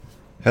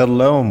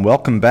Hello and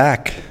welcome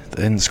back to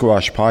the In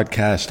Squash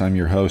Podcast. I'm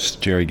your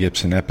host, Jerry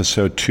Gibson,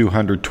 episode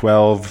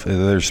 212.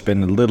 There's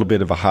been a little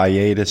bit of a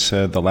hiatus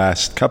the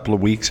last couple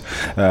of weeks.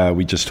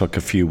 We just took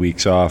a few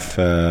weeks off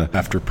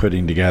after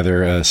putting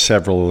together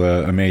several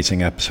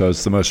amazing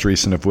episodes, the most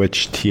recent of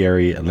which,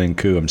 Thierry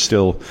Lincou. I'm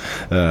still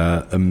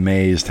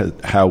amazed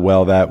at how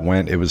well that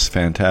went. It was a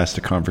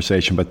fantastic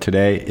conversation. But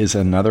today is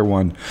another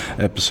one,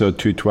 episode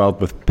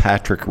 212 with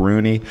Patrick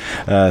Rooney.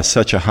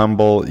 Such a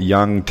humble,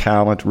 young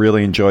talent.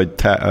 Really enjoyed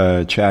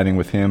chatting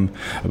with him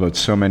about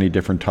so many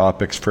different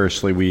topics.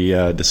 Firstly, we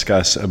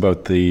discuss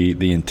about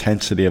the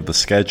intensity of the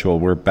schedule.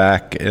 We're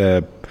back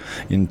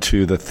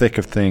into the thick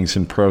of things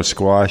in pro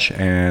squash,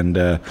 and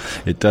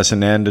it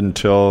doesn't end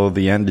until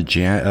the end of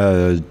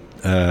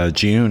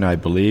June, I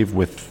believe,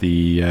 with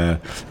the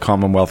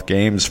Commonwealth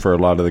Games for a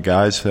lot of the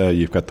guys.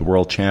 You've got the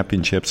World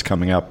Championships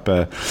coming up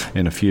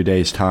in a few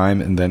days' time,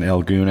 and then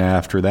El Gouna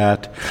after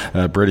that.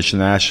 British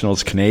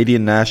Nationals,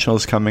 Canadian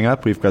Nationals coming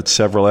up. We've got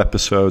several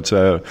episodes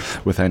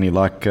with any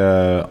luck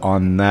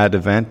on that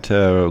event.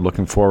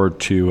 Looking forward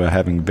to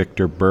having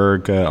Victor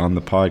Berg on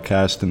the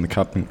podcast in the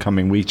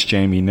coming weeks,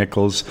 Jamie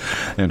Nichols,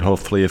 and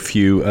hopefully a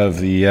few of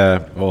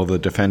all the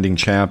defending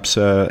champs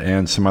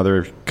and some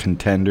other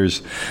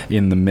contenders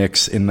in the mix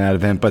in that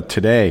event. But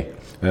today,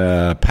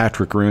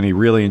 Patrick Rooney,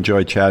 really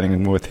enjoyed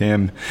chatting with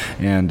him,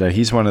 and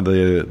he's one of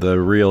the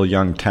real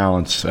young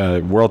talents,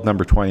 world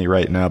number 20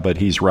 right now, but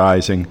he's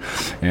rising,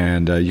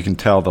 and you can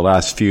tell the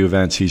last few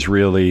events he's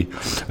really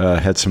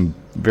had some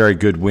very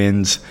good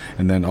wins,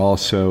 and then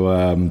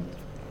also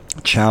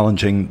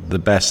challenging the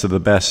best of the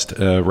best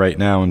right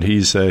now, and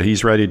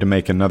he's ready to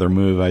make another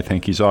move. I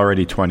think he's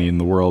already 20 in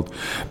the world.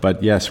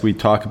 But yes, we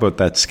talk about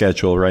that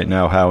schedule right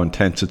now, how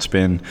intense it's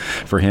been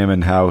for him,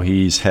 and how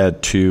he's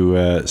had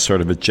to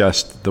sort of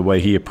adjust the way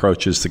he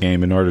approaches the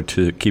game in order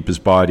to keep his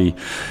body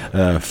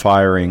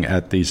firing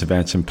at these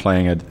events and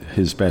playing at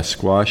his best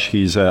squash.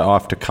 He's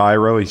off to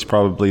Cairo. He's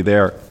probably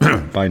there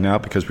by now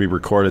because we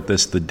recorded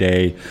this the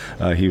day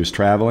he was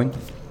traveling.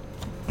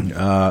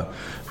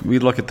 We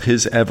look at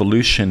his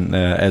evolution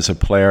as a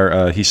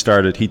player.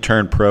 He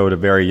turned pro at a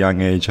very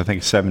young age, I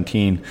think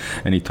 17,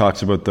 and he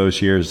talks about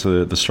those years,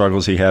 the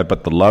struggles he had,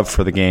 but the love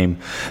for the game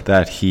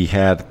that he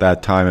had at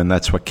that time, and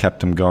that's what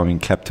kept him going,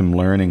 kept him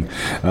learning.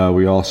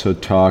 We also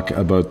talk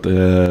about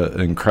the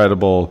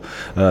incredible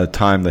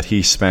time that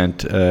he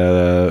spent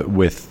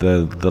with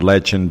the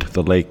legend,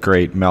 the late,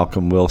 great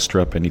Malcolm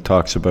Willstrup, and he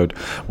talks about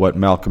what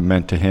Malcolm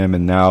meant to him,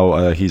 and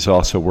now he's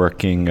also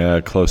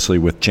working closely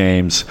with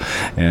James,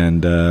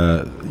 and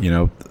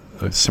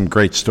some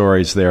great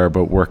stories there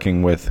about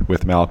working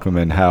with Malcolm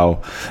and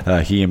how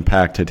he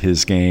impacted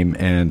his game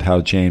and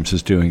how James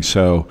is doing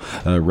so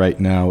right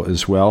now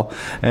as well.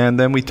 And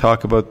then we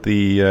talk about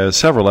the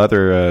several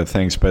other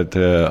things, but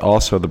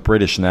also the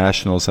British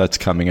Nationals that's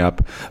coming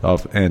up,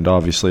 and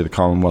obviously the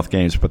Commonwealth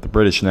Games. But the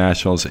British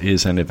Nationals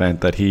is an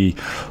event that he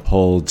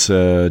holds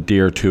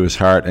dear to his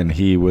heart, and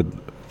he would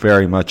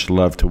very much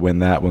love to win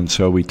that one.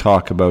 So we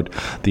talk about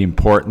the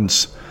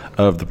importance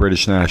of the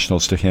British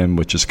Nationals to him,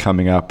 which is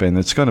coming up, and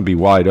it's going to be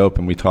wide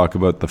open. We talk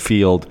about the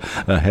field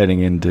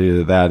heading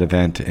into that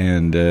event,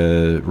 and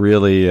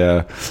really,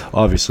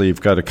 obviously,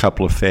 you've got a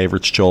couple of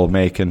favorites, Joel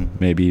Macon,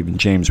 maybe even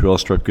James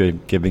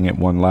Willstrup giving it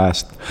one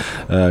last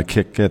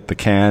kick at the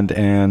can,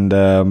 and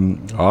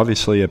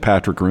obviously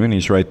Patrick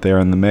Rooney's right there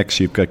in the mix.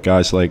 You've got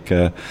guys like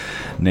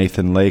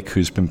Nathan Lake,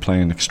 who's been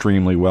playing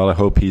extremely well. I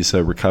hope he's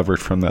recovered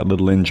from that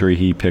little injury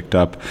he picked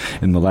up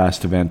in the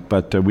last event,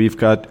 but we've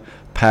got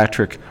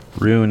Patrick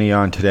Rooney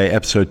on today,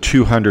 episode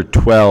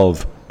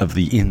 212 of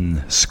the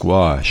In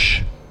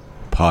Squash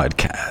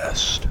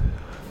Podcast.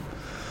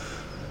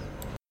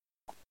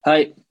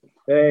 Hi.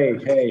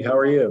 Hey, how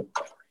are you?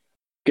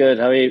 Good,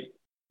 how are you?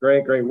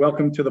 Great.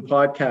 Welcome to the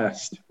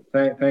podcast.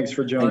 Thanks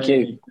for joining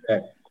me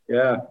today.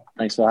 Yeah.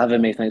 Thanks for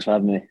having me.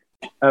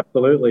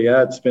 Absolutely.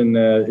 Yeah, it's been,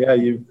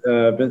 you've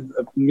been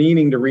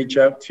meaning to reach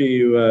out to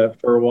you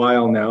for a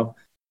while now,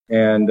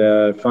 and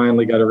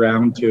finally got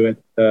around to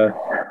it.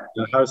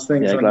 How's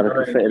things on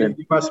your end?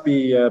 You must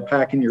be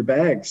packing your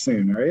bags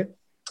soon, are you?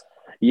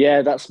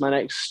 Yeah, that's my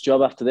next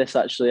job after this,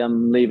 actually.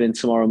 I'm leaving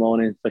tomorrow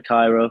morning for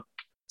Cairo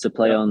to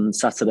play on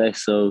Saturday,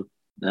 so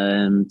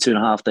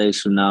 2.5 days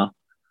from now.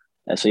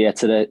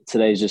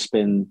 Today's just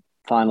been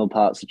final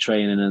parts of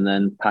training and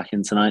then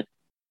packing tonight.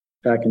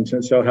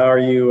 So how are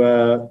you?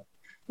 I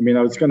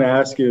was going to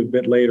ask you a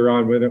bit later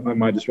on, but I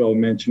might as well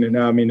mention it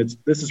now.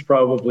 This is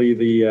probably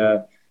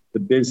the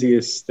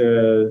busiest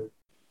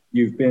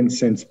you've been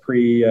since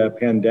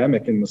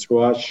pre-pandemic in the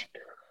squash.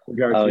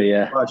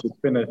 Squash. It's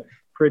been a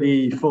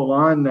pretty full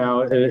on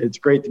now. It's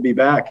great to be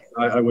back,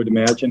 I would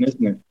imagine,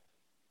 isn't it?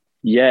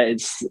 Yeah,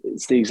 it's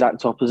the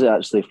exact opposite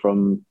actually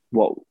from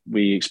what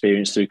we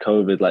experienced through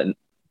COVID. Like,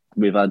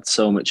 we've had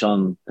so much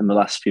on in the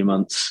last few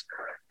months.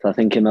 So I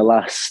think in the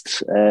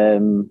last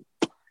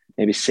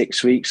maybe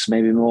 6 weeks,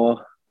 maybe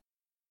more,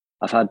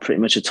 I've had pretty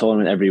much a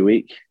tournament every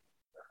week.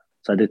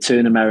 So I did 2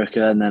 in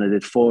America, and then I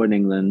did 4 in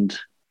England,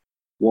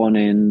 1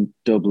 in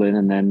Dublin,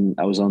 and then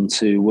I was on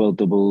to World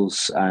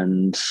Doubles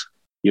and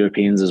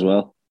Europeans as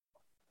well.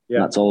 Yeah,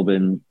 and that's all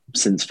been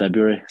since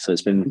February, so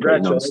it's been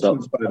pretty non-stop.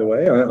 Congratulations, by the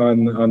way,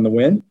 on the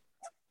win.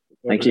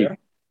 Thank you.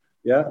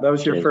 Yeah, that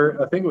was your first.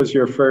 I think it was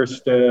your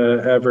first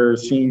ever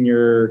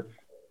senior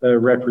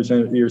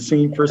representative. Your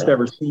first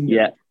ever senior.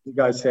 Yeah. You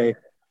guys say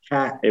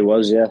cap. It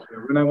was, yeah.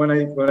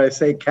 When I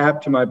say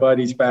cap to my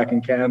buddies back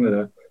in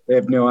Canada, they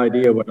have no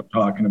idea what I'm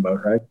talking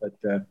about, right? But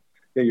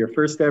yeah, your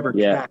first ever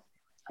cap.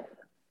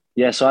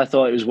 Yeah, so I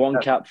thought it was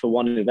one cap for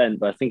one event,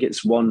 but I think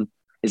it's one.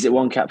 Is it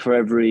one cap for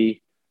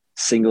every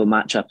single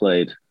match I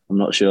played? I'm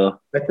not sure.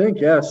 I think,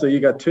 yeah. So you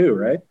got two,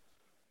 right?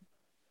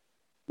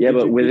 Yeah,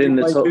 but within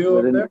the top,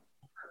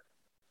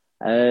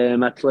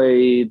 I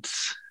played.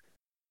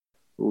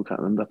 Oh, I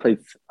can't remember.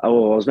 I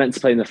was meant to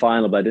play in the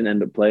final, but I didn't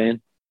end up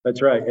playing.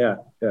 That's right.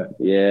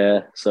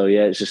 Yeah. So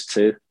it's just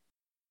two.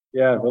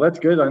 Yeah, well, that's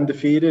good.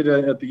 Undefeated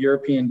at the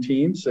European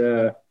teams.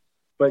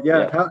 But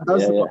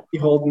how's the body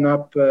holding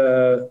up?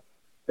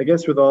 I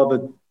guess with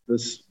all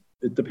this,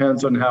 it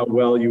depends on how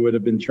well you would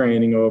have been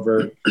training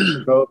over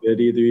COVID.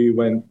 Either you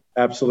went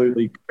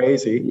absolutely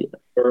crazy,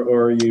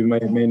 or you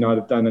may not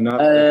have done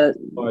enough.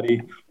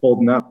 Body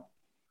holding up.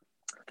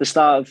 The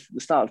start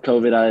of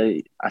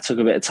COVID, I took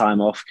a bit of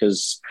time off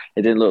because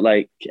it didn't look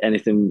like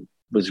anything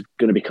was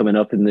going to be coming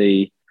up in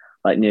the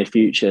near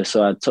future.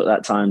 So I took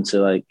that time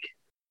to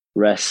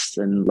rest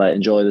and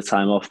enjoy the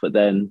time off. But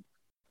then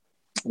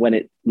when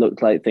it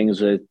looked like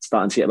things were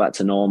starting to get back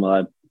to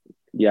normal,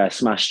 I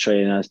smashed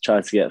training. I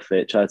tried to get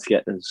fit, tried to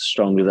get as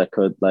strong as I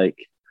could.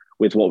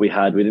 With what we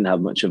had, we didn't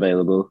have much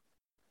available.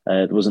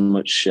 There wasn't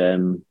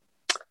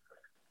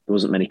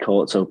many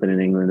courts open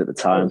in England at the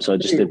time, so I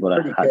just did what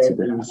I had to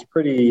do. It was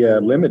pretty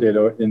limited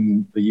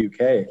in the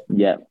UK.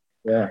 Yeah.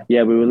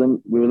 We were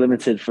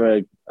limited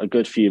for a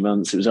good few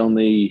months. It was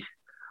only,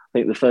 I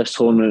think, the first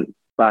tournament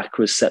back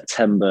was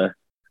September,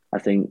 I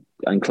think,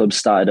 and clubs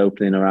started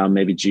opening around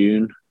maybe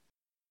June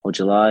or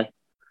July.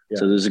 Yeah.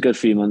 So there was a good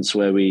few months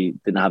where we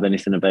didn't have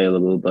anything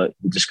available, but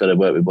you just got to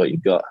work with what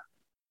you've got.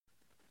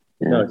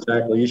 Yeah. No,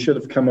 exactly. You should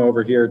have come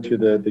over here to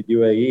the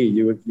UAE.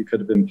 You could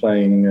have been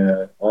playing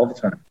all the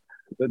time.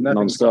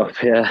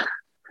 Non-stop, yeah.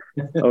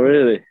 Oh,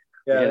 really?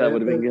 Yeah, that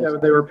would have been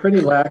good. They were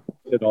pretty lax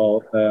at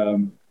all.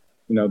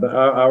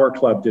 Our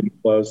club didn't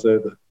close.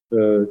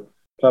 The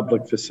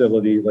public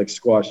facility, like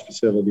squash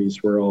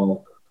facilities, were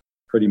all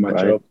pretty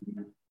much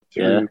open.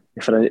 Yeah,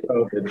 if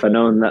I'd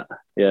known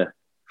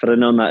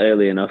that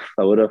early enough,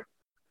 I would have.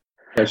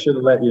 I should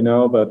have let you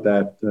know about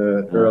that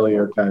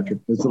earlier, Patrick.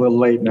 It's a little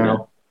late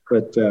now,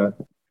 but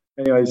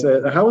anyways,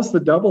 how was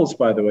the doubles?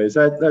 By the way,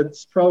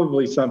 that's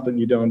probably something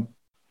you don't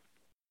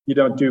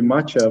do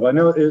much of. I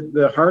know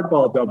the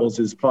hardball doubles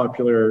is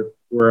popular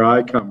where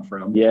I come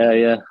from.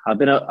 Yeah. I've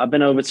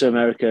been over to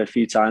America a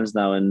few times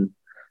now, and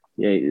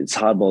it's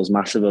hardball's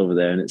massive over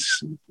there, and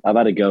I've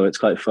had a go. It's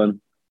quite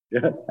fun.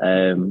 Yeah.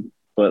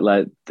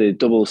 But the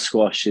double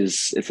squash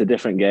it's a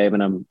different game,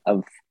 and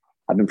I've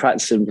been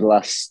practicing for the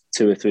last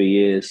 2 or 3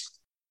 years,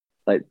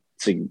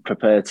 to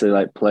prepare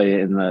to play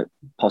it in the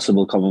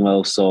possible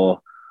Commonwealths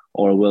or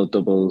a World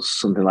Doubles,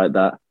 something like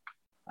that,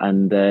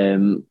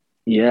 and.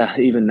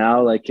 Even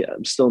now,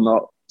 I'm still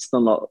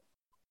not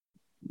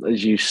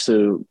as used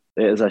to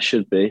it as I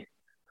should be.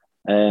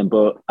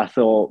 But I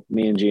thought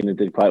me and Gina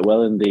did quite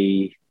well in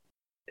the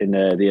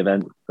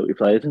event that we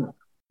played.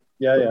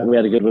 Yeah. We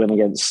had a good win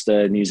against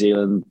New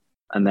Zealand,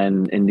 and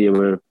then India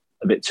were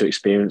a bit too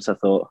experienced, I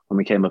thought, when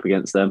we came up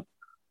against them.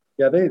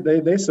 Yeah,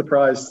 they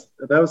surprised.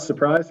 That was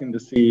surprising to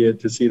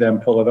see them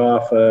pull it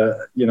off.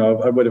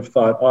 I would have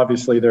thought,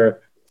 obviously there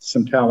are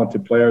some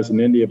talented players in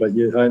India, but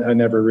I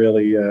never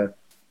really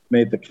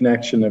made the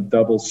connection of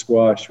double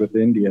squash with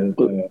India.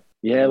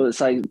 Well, it's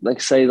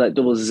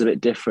doubles is a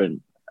bit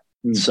different.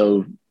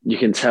 So you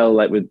can tell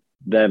with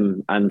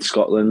them and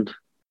Scotland,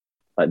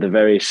 they're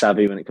very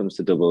savvy when it comes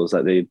to doubles.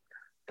 They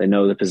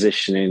know the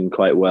positioning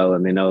quite well,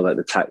 and they know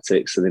the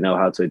tactics, and they know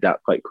how to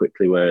adapt quite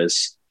quickly.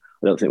 Whereas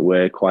I don't think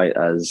we're quite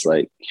as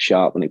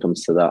sharp when it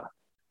comes to that.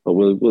 But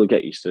we'll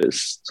get used to it.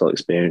 It's all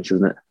experience,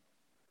 isn't it?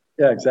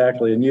 Yeah,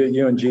 exactly. And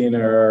you and Gina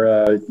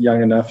are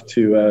young enough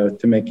to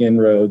make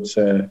inroads.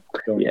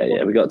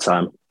 We got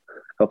time.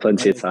 Got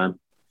plenty of time.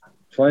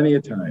 Plenty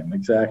of time,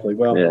 exactly.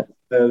 Well,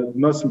 the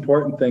most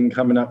important thing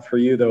coming up for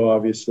you, though,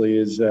 obviously,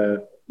 is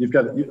you've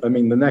got. I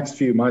mean, the next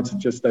few months, it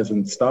just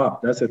doesn't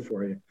stop, does it,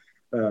 for you?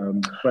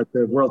 But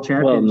the World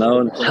Championship.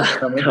 No.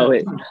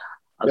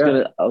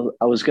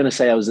 I was gonna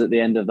say I was at the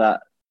end of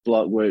that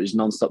block where it was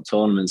non-stop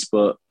tournaments,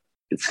 but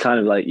it's kind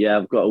of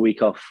I've got a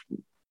week off.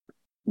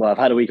 Well, I've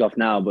had a week off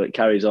now, but it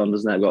carries on,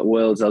 doesn't it? I've got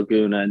Worlds,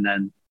 Laguna, and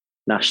then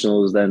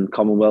Nationals, then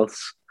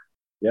Commonwealths.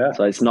 Yeah.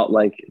 So it's not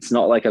like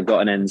I've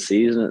got an end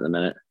season at the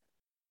minute.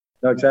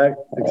 No,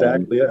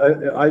 exactly.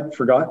 I'd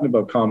forgotten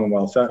about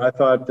Commonwealths. I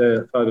thought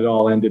it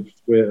all ended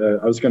with.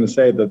 I was going to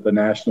say that the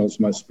Nationals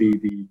must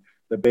be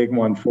the big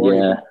one for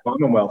you.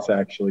 Commonwealths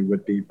actually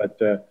would be,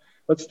 but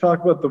let's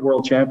talk about the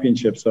World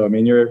Championships. So I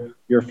mean,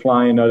 you're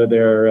flying out of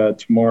there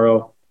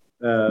tomorrow.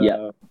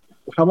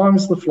 How long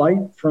is the flight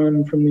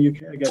from the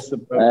UK? I guess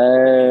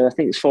I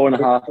think it's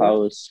 4.5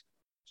 hours.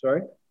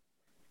 Sorry?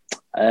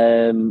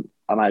 I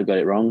might have got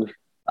it wrong.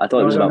 I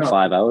thought it was about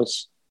 5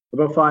 hours.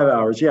 About 5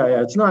 hours.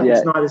 Yeah. It's not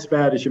as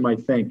bad as you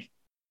might think.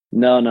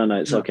 No.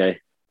 It's okay.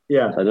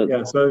 Yeah.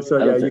 So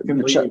you can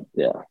leave.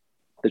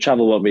 The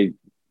travel won't be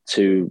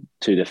too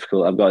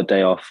difficult. I've got a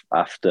day off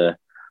after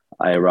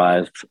I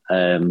arrive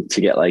to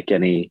get like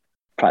any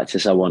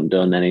practice I want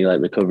done, any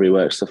like recovery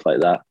work, stuff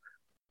like that.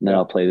 And then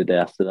I'll play the day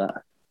after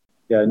that.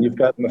 Yeah, and you've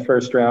got in the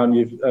first round.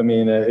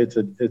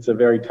 It's a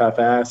very tough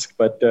ask,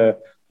 but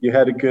you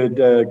had a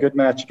good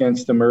match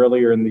against him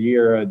earlier in the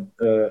year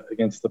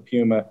against the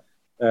Puma.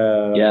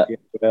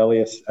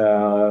 Elias.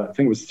 I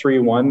think it was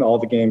 3-1. All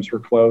the games were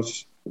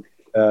close.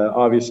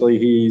 Obviously,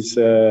 he's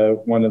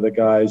one of the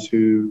guys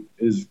who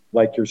is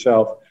like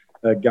yourself,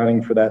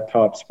 gunning for that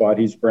top spot.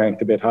 He's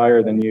ranked a bit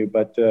higher than you,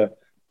 but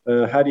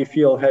how do you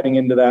feel heading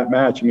into that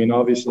match? I mean,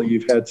 obviously,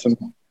 you've had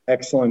some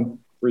excellent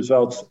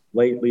results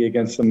lately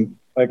against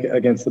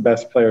the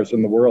best players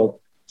in the world.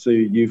 So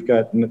you've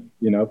got,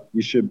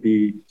 you should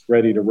be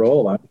ready to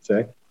roll, I would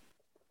say.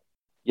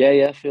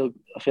 Yeah, I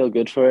feel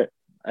good for it.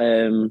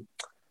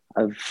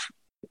 I've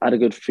had a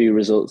good few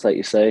results, like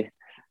you say,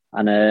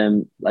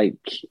 and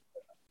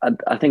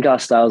I think our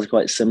styles are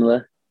quite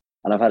similar,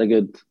 and I've had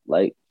a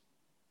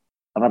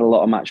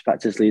lot of match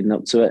practice leading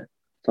up to it,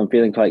 so I'm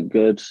feeling quite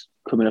good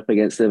coming up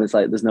against him. It's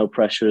like there's no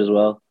pressure as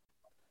well,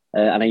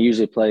 and I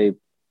usually play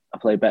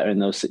better in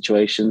those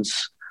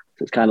situations.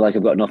 So it's kind of like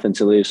I've got nothing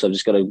to lose, so I've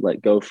just got to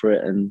like go for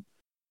it and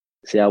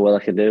see how well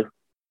I can do.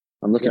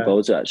 I'm looking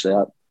forward to it,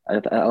 actually.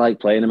 I like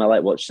playing him. I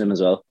like watching him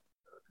as well.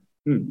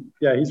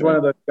 Yeah, he's one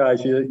of those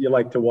guys you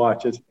like to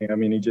watch, isn't he? I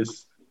mean,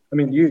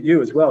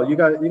 you as well. You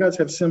guys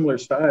have similar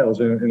styles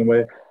in a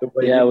way. The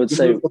way I would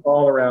say move the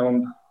ball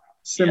around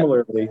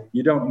similarly. Yeah.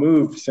 You don't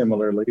move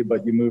similarly,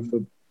 but you move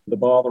the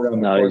ball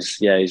around. No,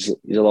 he's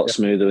a lot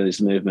smoother with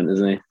his movement,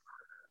 isn't he?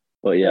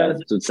 But I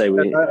would say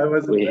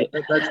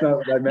that's not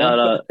what I meant.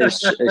 No,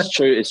 it's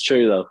true. It's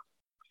true though.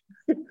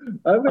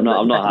 I'm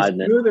not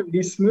hiding it.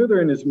 He's smoother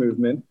in his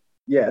movement,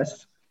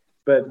 yes,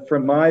 but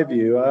from my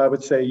view, I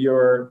would say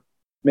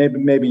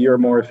maybe you're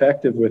more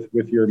effective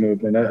with your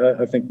movement.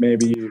 I think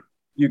maybe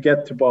you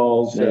get to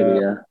balls.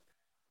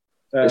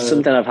 It's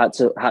something I've had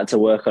to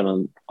work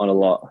on a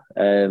lot.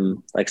 Like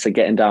I said,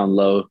 getting down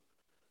low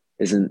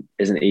isn't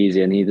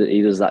easy, and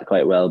he does that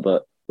quite well.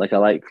 But like I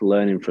like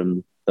learning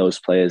from those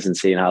players and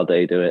seeing how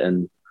they do it,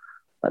 and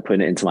like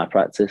putting it into my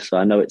practice. So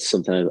I know it's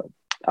something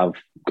I've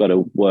got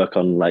to work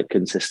on like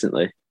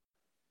consistently.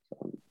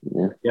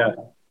 Yeah.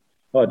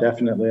 Oh,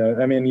 definitely.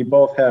 I mean, you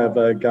both have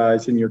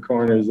guys in your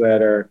corners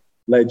that are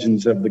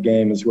legends of the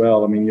game as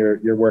well. I mean,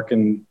 you're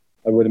working,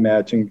 I would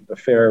imagine, a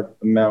fair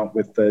amount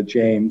with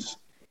James.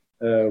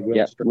 And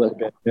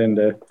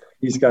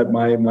he's got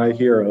my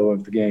hero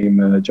of the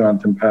game,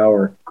 Jonathan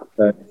Power,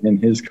 in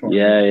his corner.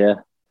 Yeah.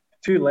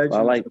 Two legends.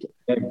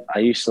 I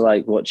used to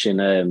like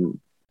watching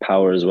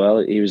Power as well.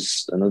 He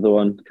was another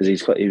one because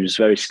he was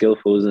very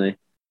skillful, isn't he?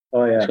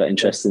 Oh yeah, it's quite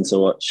interesting to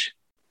watch.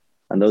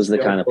 And those are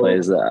the kind of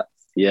players that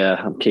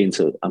I'm keen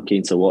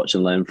to watch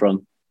and learn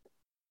from.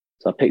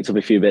 So I picked up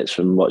a few bits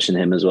from watching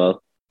him as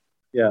well.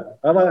 Yeah,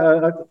 I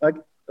like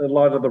a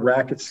lot of the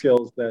racket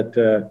skills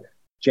that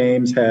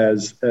James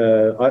has.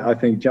 I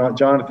think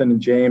Jonathan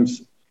and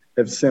James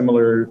have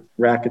similar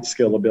racket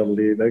skill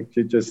ability, like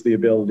just the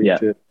ability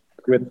to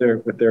with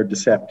their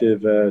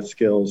deceptive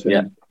skills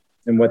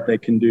and what they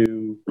can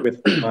do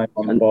with the time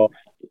on the ball.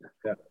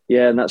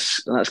 Yeah, and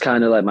that's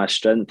kind of like my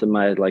strength and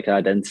my like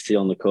identity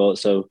on the court.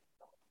 So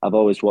I've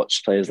always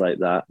watched players like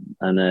that,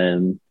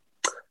 and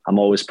I'm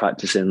always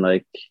practicing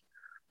like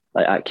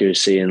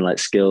accuracy and like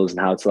skills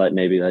and how to like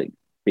maybe like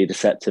be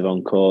deceptive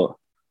on court.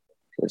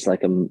 It's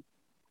like I'm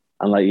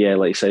like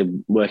like you say,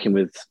 working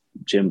with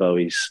Jimbo,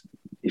 he's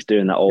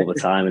doing that all the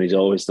time, and he's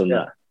always done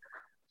that.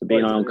 So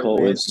being on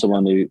court with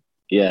someone who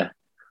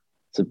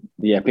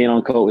being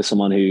on court with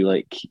someone who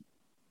like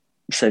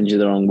sends you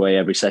the wrong way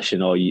every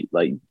session, or you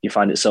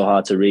find it so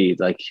hard to read,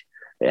 like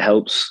it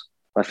helps.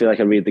 I feel like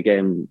I read the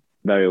game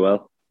very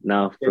well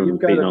now from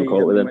being on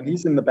court with him. When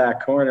he's in the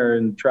back corner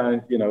and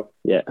trying,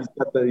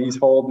 he's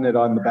holding it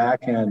on the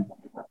backhand.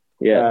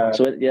 Yeah.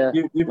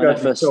 You've got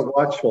to be so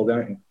watchful,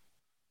 don't you?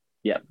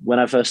 Yeah. When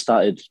I first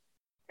started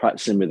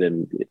practicing with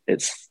him,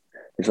 it's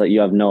like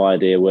you have no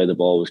idea where the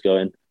ball was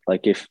going.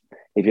 Like if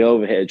you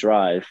overhit a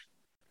drive,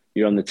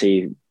 you're on the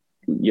tee,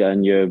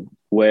 and you're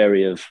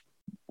wary of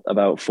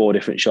about 4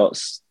 different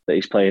shots that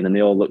he's playing, and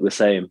they all look the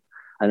same.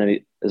 And then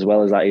as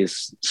well as that,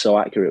 he's so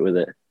accurate with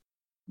it.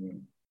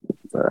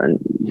 And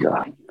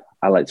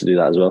I like to do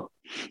that as well.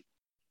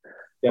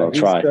 Yeah, I'll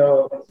try.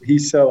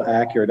 He's so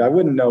accurate. I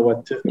wouldn't know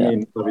what to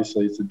mean.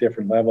 Obviously, it's a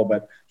different level,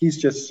 but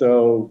he's just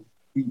so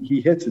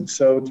he hits it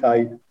so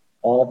tight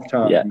all the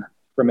time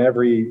from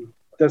every.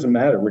 Doesn't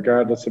matter,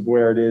 regardless of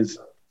where it is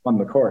on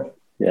the court.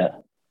 Yeah,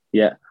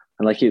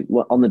 and like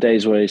on the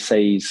days where he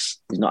says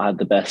he's not had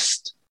the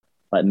best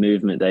like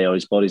movement day, or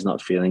his body's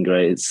not feeling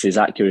great, it's his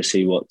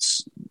accuracy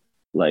what's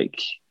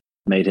like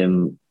made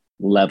him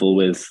level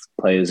with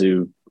players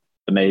who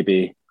are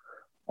maybe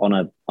on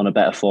a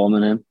better form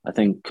than him. I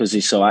think because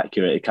he's so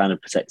accurate, it kind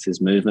of protects his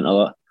movement a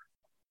lot.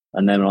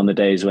 And then on the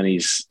days when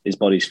his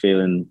body's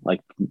feeling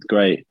like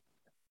great,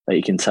 that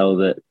you can tell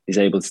that he's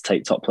able to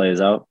take top players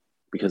out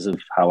because of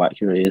how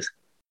accurate he is.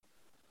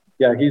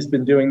 Yeah, he's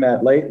been doing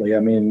that lately. I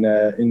mean,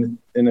 in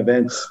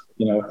events,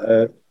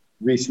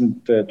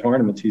 recent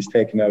tournaments, he's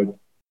taken out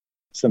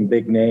some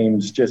big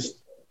names. Just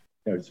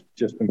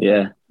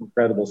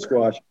incredible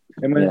squash.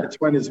 And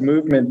when his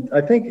movement,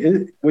 I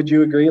think, would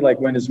you agree? Like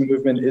when his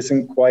movement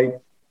isn't quite,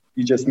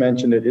 you just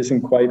mentioned it,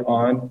 isn't quite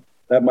on.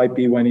 That might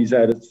be when he's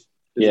at his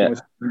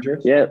most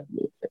dangerous. Yeah,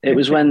 it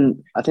was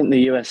when I think the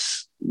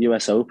US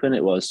Open.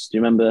 It was. Do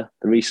you remember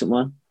the recent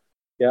one?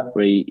 Yeah,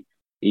 where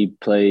he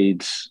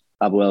played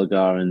Abu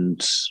Elgar and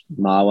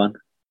Marwan,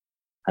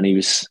 and he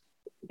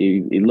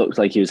looked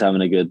like he was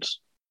having a good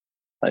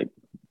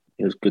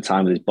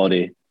time with his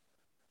body, and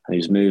he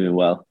was moving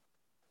well.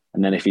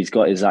 And then if he's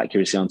got his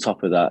accuracy on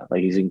top of that,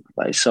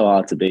 it's so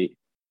hard to beat.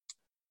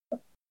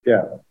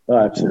 Yeah,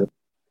 absolutely.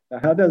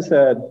 How does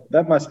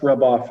that must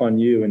rub off on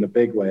you in a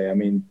big way? I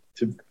mean,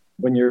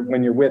 when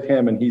you're with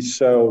him and he's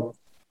so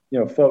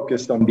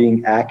focused on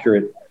being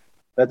accurate,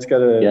 that's got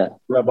to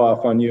rub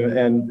off on you.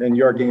 And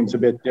your game's a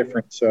bit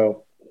different,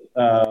 so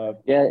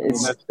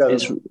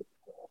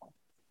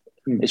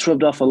it's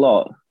rubbed off a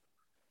lot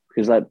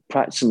because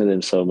practicing with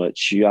him so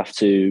much, you have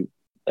to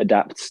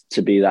adapt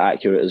to be that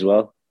accurate as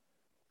well.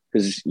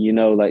 Because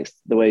the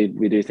way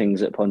we do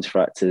things at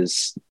Pontefract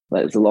is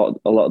a lot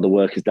of the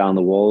work is down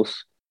the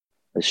walls,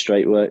 the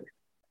straight work,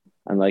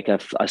 and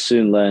I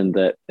soon learned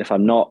that if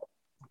I'm not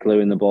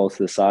gluing the ball to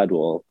the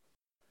sidewall,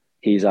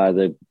 he's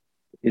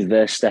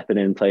there stepping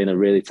in playing a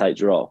really tight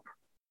drop,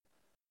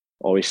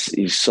 or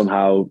he's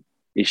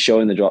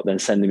showing the drop then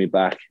sending me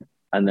back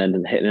and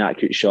then hitting an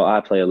accurate shot. I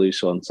play a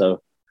loose one,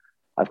 so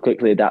I've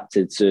quickly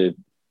adapted to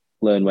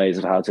learn ways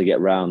of how to get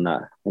around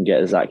that and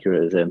get as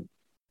accurate as him.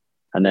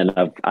 And then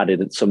I've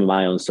added some of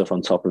my own stuff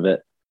on top of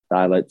it that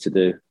I like to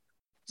do.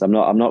 So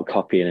I'm not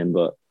copying him,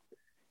 but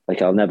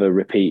I'll never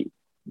repeat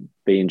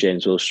being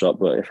James Willstrop.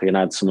 But if I can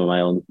add some of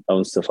my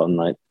own stuff on,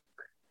 I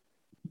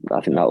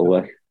think that'll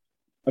work.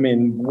 I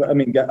mean,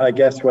 I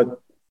guess what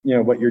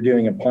you're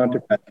doing in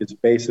Pontefract, it's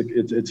basic.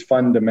 It's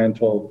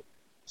fundamental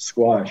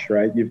squash,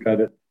 right? You've got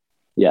to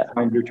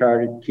find your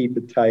target, keep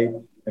it tight,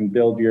 and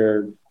build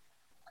your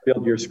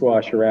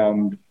squash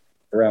around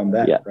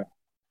that. Yeah. Right?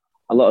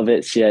 A lot of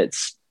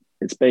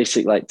it's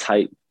basic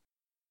tight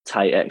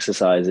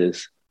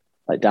exercises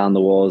down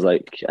the walls,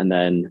 and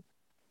then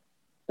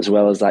as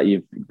well as that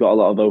you've got a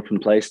lot of open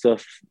play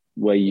stuff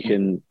where you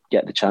can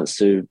get the chance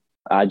to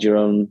add your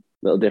own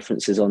little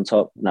differences on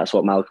top, and that's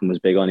what Malcolm was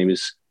big on. He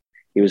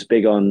was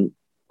big on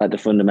the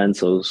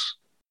fundamentals,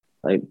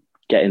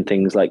 getting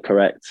things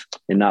correct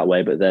in that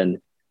way, but then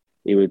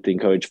he would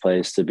encourage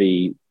players to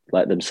be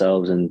like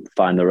themselves and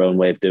find their own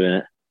way of doing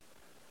it.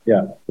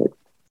 Yeah,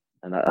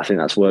 and I think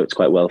that's worked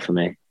quite well for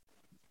me.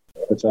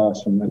 That's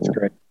awesome. That's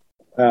great.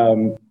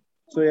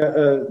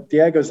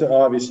 Diego's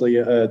obviously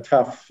a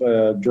tough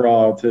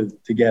draw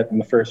to get in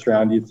the first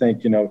round. You'd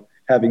think,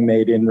 having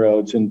made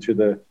inroads into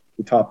the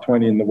top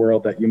 20 in the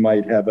world, that you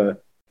might have a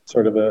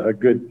sort of a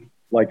good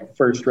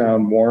first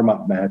round warm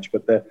up match.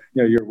 But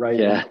you're right.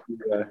 Yeah.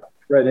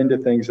 Right into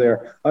things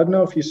there. I don't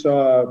know if you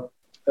saw.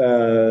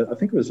 I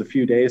think it was a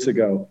few days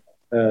ago.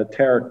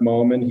 Tarek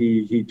Momin.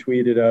 He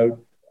tweeted out.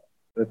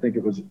 I think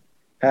it was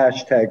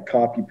hashtag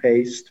copy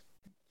paste.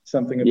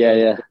 Something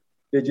about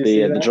Did you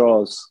see that? The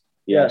draws?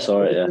 Yeah,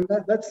 sorry. Yeah,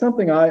 that's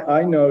something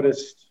I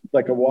noticed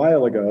a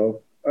while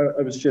ago.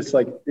 I was just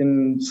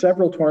in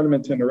several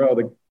tournaments in a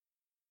row,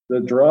 the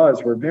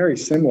draws were very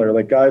similar.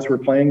 Guys were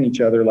playing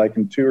each other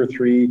in 2 or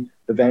 3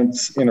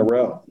 events in a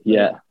row.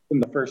 Yeah,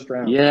 in the first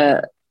round.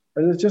 Yeah,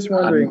 I was just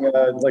wondering,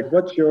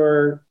 what's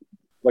your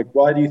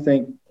why do you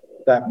think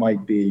that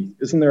might be?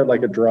 Isn't there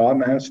a draw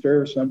master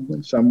or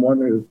something? Someone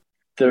who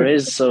there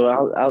is. So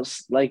I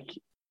was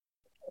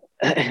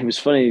it was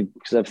funny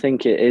because I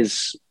think it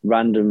is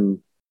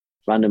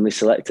randomly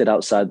selected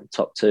outside the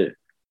top 2.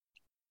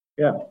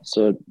 Yeah.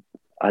 So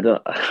I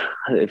don't.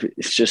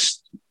 It's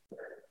just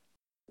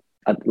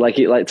like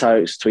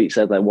Tarek's tweet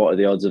said. What are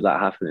the odds of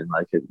that happening?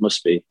 It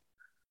must be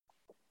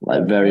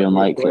very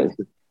unlikely.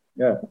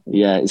 Yeah.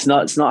 Yeah. It's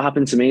not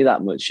happened to me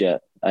that much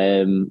yet.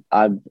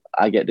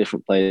 I get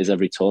different players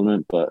every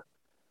tournament, but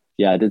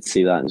yeah, I did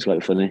see that. It's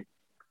quite funny.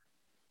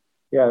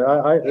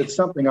 Yeah, it's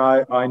something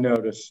I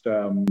noticed.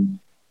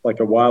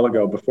 A while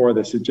ago before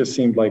this, it just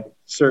seemed like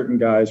certain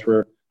guys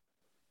were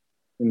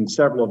in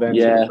several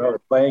events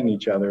playing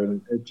each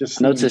other. It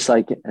just noticed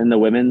in the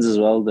women's as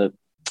well that,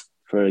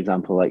 for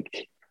example,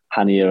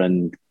 Hania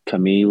and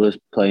Camille was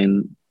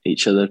playing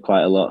each other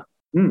quite a lot.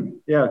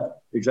 Yeah,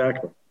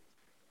 exactly.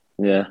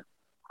 Yeah,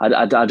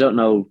 I don't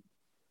know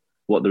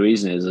what the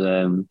reason is.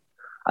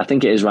 I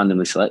think it is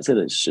randomly selected.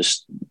 It's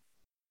just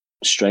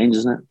strange,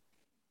 isn't it?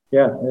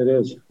 Yeah, it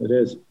is. It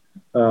is.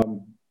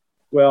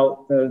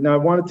 Now I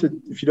wanted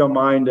to, if you don't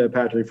mind,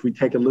 Patrick, if we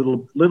take a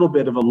little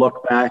bit of a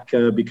look back,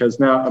 because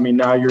now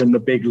you're in the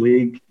big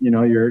league.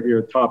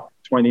 You're top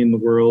 20 in the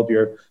world.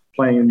 You're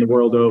playing in the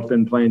World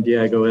Open, playing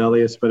Diego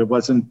Elias. But it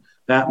wasn't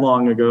that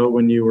long ago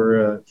when you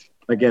were,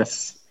 I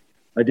guess,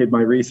 I did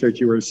my research.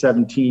 You were a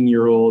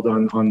 17-year-old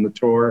on the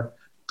tour,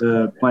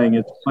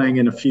 playing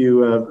in a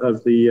few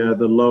of the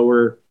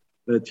lower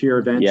tier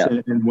events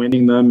and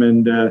winning them,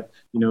 and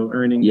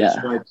earning your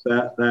stripes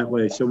that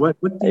way. So what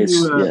do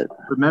you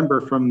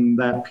remember from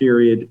that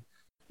period?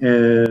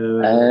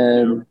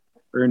 Earning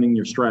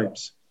your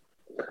stripes.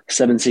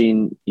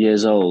 17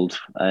 years old.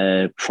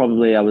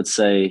 Probably, I would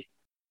say,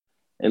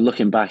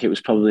 looking back, it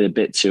was probably a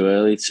bit too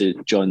early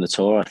to join the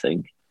tour. I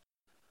think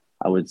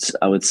I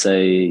would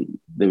say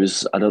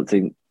I don't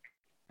think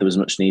there was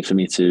much need for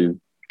me to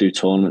do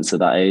tournaments at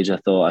that age. I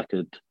thought I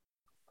could.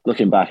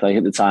 Looking back, like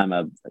at the time,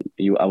 I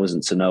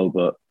wasn't to know,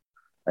 but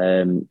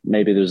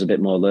maybe there was a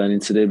bit more learning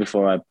to do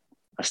before I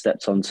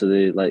stepped onto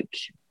the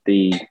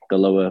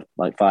lower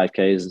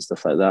 5Ks and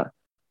stuff like that.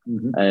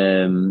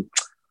 Mm-hmm.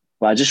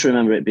 But I just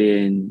remember it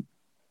being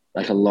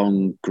like a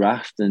long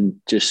graft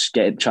and just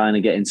trying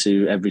to get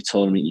into every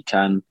tournament you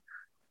can,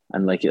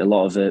 and like a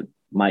lot of it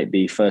might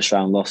be first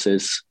round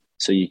losses.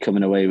 So you're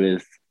coming away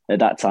with, at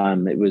that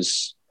time, it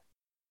was,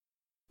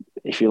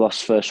 if you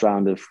lost first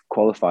round of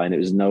qualifying, it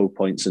was no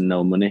points and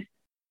no money.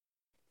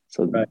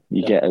 So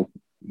you get a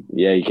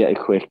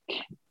quick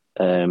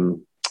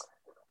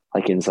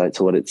insight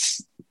to what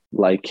it's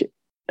like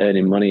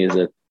earning money as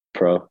a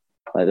pro.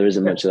 Like there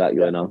isn't much of that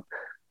going on.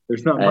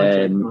 There's not much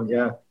going on.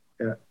 Yeah.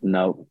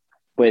 No,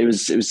 but it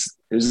was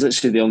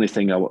literally the only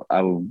thing I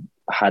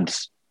had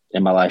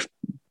in my life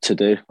to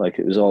do. Like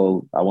it was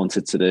all I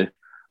wanted to do.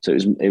 So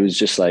it was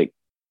just like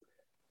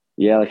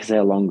I say,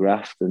 a long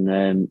graft, and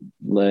then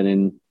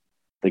learning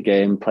the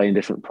game, playing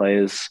different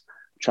players,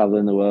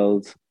 traveling the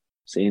world,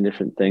 seeing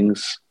different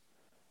things,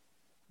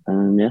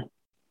 and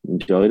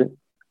enjoyed it.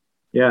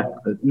 Yeah,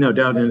 no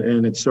doubt,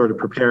 and it sort of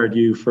prepared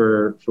you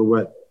for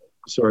what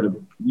sort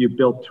of you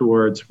built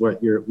towards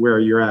where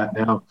you're at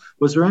now.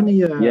 Was there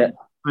any? I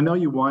know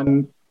you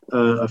won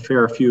a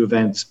fair few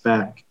events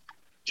back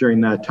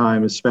during that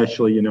time,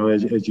 especially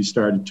as you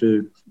started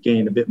to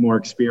gain a bit more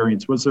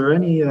experience. Was there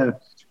any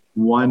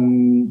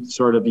one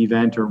sort of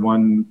event or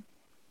one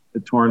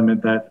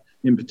tournament that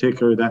in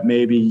particular that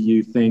maybe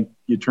you think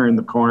you turned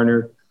the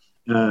corner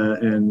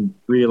and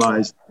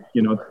realized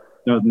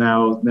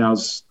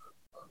now's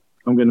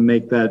I'm going to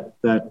make that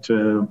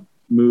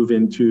move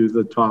into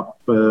the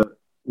top in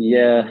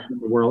the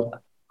world?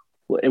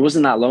 Well, it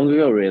wasn't that long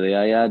ago, really.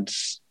 I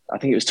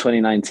think it was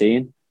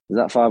 2019. Is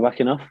that far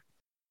back enough?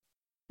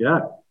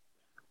 Yeah,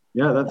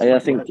 that's. I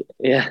think.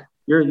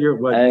 You're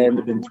what? You would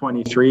have been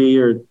 23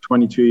 or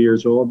 22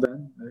 years old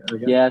then. I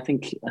guess. Yeah, I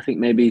think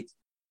maybe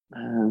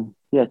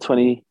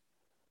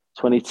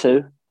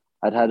 22.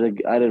 I had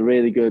a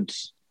really good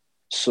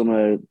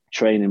summer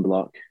training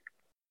block,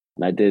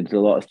 and I did a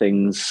lot of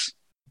things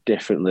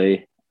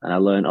differently, and I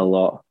learned a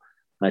lot.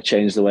 And I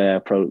changed the way I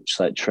approach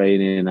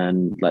training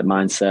and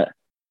mindset.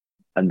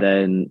 And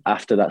then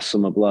after that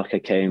summer block, I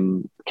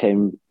came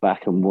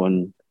back and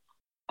won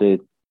the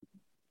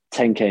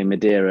 10K in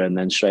Madeira, and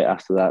then straight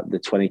after that, the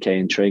 20K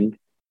in Tring.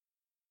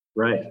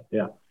 Right.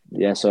 Yeah.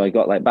 Yeah. So I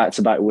got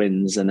back-to-back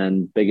wins and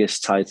then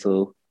biggest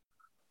title.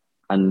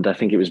 And I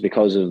think it was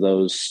because of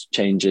those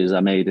changes I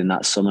made in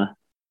that summer.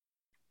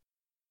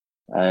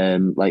 I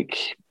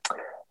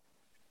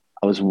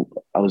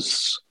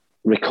was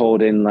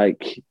recording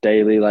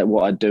daily,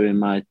 what I'd do in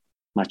my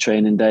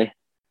training day.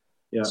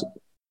 Yeah.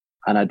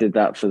 And I did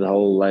that for the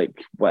whole,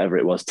 whatever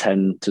it was,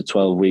 10 to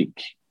 12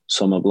 week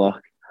summer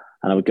block.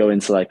 And I would go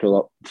into a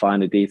lot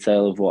finer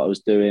detail of what I was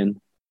doing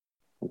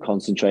and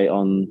concentrate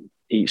on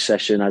each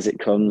session as it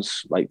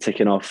comes,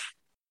 ticking off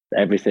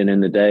everything in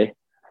the day.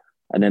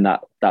 And then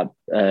that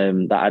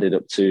added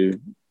up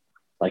to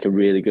a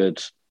really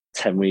good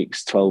 10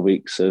 weeks, 12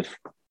 weeks of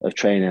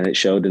training. And it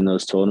showed in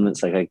those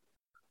tournaments. I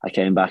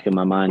came back and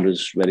my mind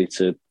was ready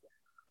to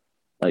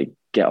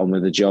get on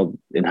with the job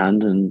in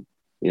hand. And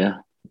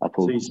I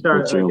pulled. So you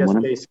started, I guess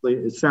basically,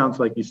 it sounds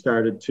like you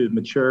started to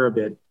mature a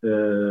bit.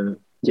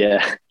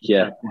 Yeah,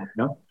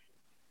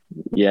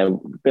 a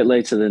bit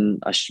later than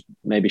I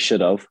maybe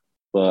should have,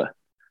 but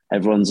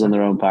everyone's on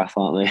their own path,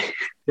 aren't they?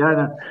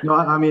 Yeah, no.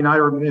 I mean,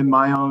 in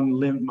my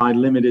own my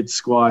limited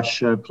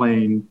squash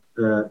playing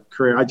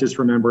career, I just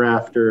remember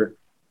after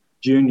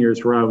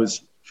juniors where I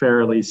was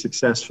fairly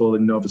successful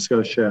in Nova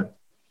Scotia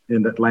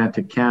in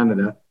Atlantic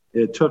Canada.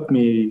 It took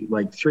me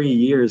 3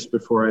 years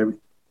before I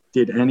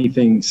did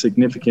anything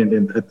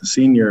significant at the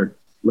senior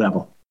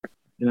level.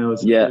 It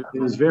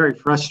was very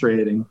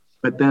frustrating.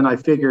 But then I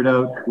figured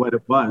out what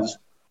it was.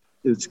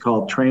 It's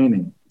called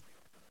training.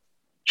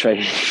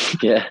 Training,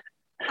 yeah.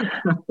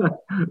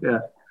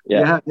 Yeah.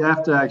 You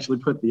have to actually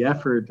put the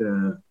effort,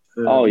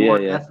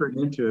 effort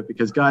into it,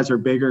 because guys are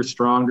bigger,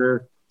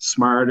 stronger,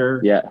 smarter.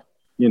 Yeah.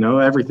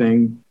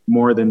 Everything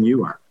more than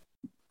you are.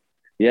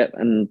 Yeah,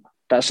 and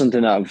that's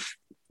something that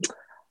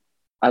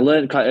I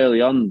learned quite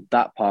early on,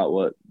 that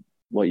part,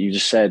 what you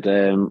just said.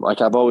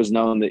 I've always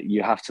known that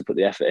you have to put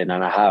the effort in,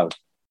 and I have.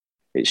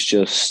 It's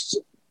just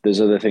there's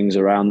other things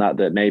around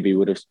that maybe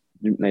would have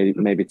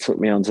maybe took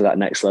me onto that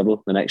next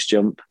level, the next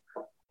jump.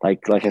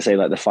 Like I say,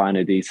 the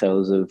finer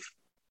details of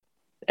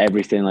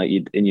everything,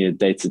 in your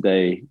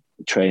day-to-day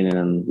training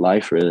and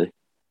life really.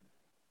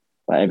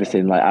 Like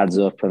everything like adds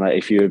up, and like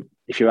if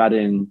you're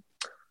adding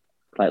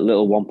like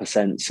little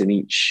 1% in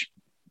each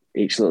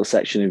little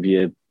section of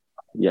your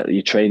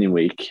training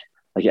week,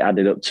 like it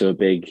added up to a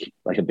big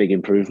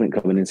improvement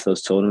coming into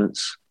those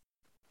tournaments.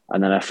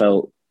 And then I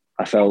felt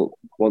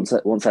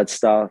once I'd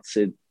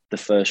started the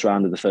first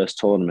round of the first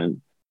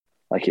tournament,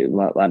 like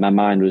my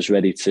mind was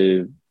ready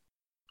to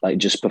like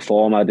just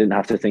perform. I didn't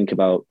have to think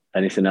about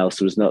anything else.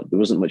 There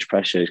wasn't much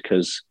pressure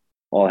because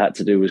all I had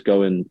to do was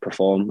go and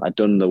perform. I'd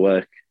done the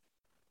work.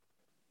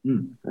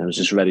 I was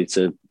just ready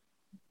to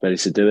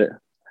do it.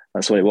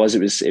 That's what it was.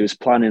 It was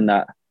planning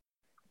that.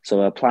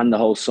 So I planned the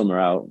whole summer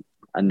out,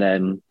 and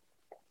then,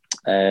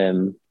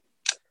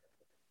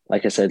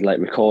 like I said, like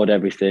record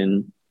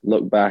everything,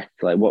 look back,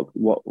 like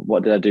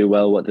what did I do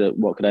well? What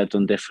could I have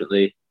done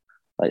differently?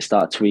 Like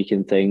start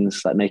tweaking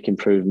things, like make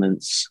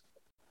improvements.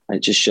 And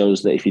it just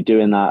shows that if you're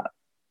doing that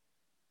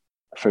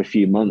for a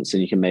few months,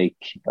 and you can make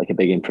like a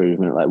big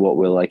improvement, like what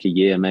will like a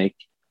year make,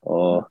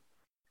 or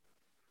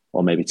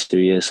maybe 2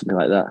 years, something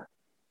like that.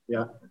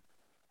 Yeah.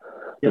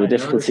 The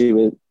difficulty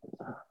with.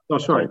 Oh,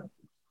 sorry.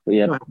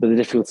 But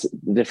the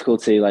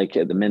difficulty like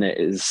at the minute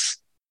is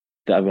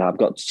that I've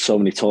got so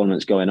many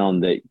tournaments going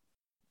on that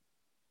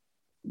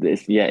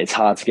it's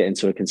hard to get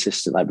into a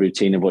consistent like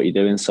routine of what you're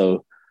doing.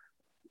 So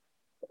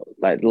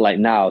like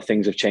now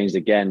things have changed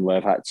again, where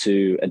I've had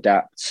to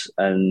adapt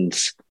and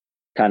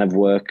kind of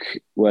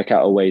work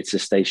out a way to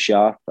stay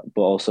sharp,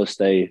 but also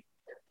stay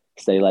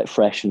like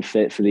fresh and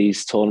fit for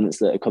these tournaments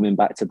that are coming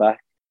back to back.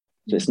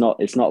 So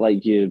it's not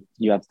like you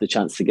have the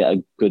chance to get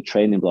a good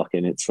training block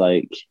in. It's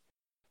like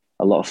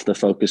a lot of the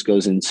focus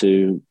goes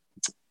into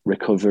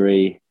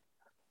recovery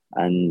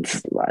and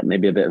like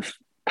maybe a bit of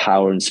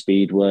power and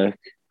speed work.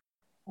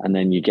 And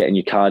then you're getting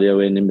your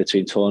cardio in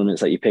between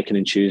tournaments, like you're picking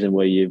and choosing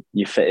where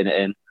you're fitting it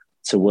in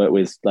to work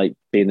with, like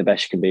being the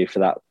best you can be for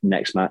that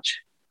next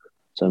match.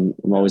 So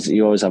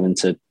you're always having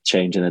to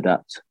change and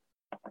adapt.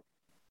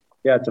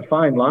 Yeah, it's a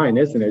fine line,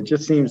 isn't it? It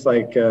just seems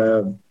like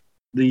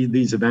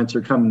these events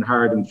are coming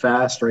hard and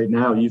fast right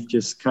now. You've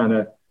just kind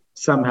of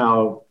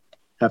somehow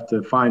have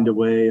to find a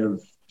way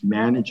of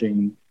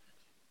managing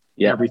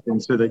everything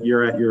so that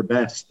you're at your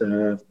best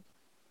at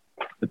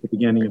the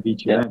beginning of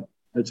each event.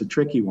 It's a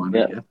tricky one,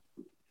 I guess.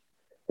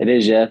 It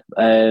is, yeah.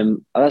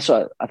 That's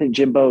what I think.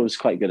 Jimbo is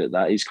quite good at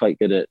that. He's quite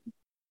good at.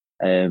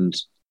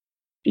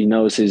 He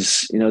knows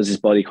his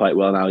body quite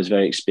well now. He's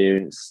very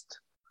experienced,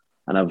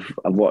 and I've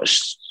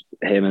watched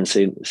him and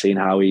seen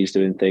how he's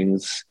doing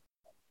things,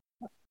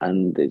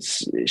 and it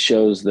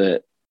shows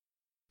that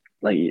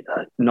like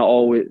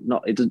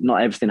not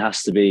everything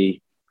has to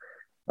be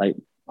like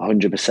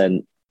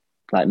 100%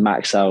 like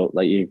max out.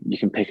 Like you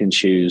can pick and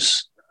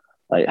choose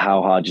like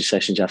how hard your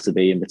sessions have to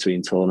be in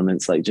between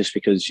tournaments. Like just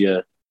because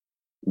you're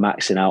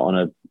maxing out on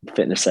a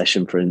fitness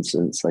session, for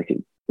instance, like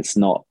it's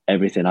not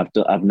everything.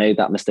 I've made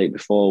that mistake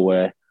before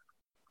where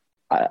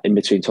in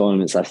between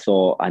tournaments I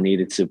thought I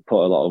needed to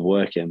put a lot of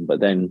work in, but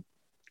then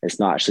it's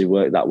not actually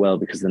worked that well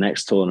because the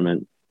next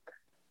tournament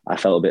I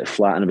felt a bit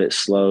flat and a bit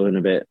slow and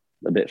a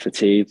bit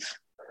fatigued.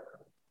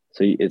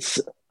 So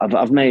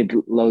I've made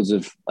loads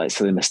of like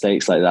silly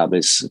mistakes like that, but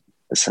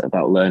it's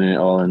about learning it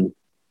all and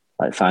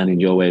like finding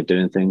your way of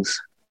doing things.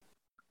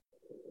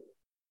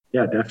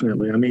 Yeah,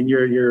 definitely. I mean,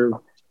 you're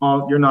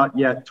not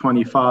yet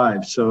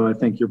 25, so I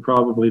think you're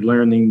probably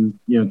learning,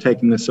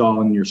 taking this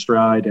all in your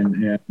stride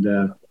and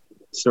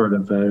sort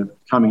of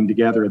coming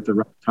together at the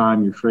right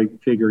time. You're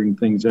figuring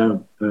things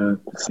out.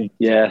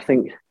 Yeah, I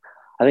think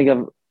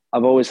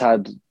I've always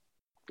had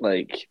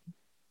like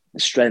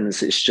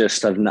strengths. It's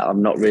just I've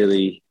not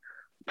really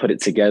put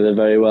it together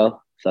very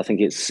well. So I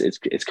think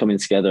it's coming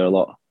together a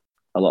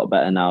lot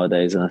better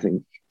nowadays, and I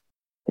think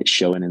it's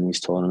showing in these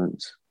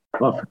tournaments.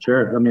 Well, for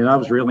sure. I mean, I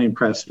was really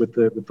impressed with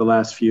the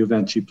last few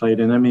events you played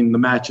in. I mean, the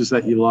matches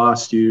that you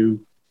lost, it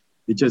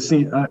just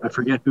seemed, I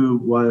forget who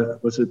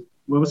was it.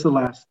 What was the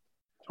last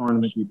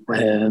tournament you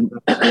played?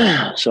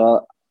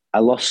 So I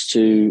lost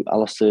to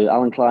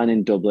Alan Klein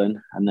in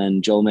Dublin, and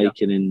then Joel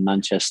Macon in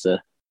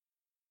Manchester,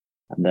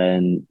 and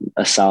then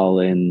Asal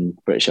in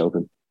British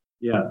Open.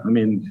 Yeah, I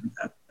mean,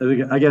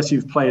 I guess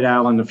you've played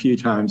Alan a few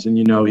times, and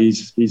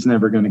he's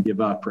never going to give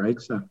up, right?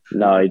 So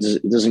no,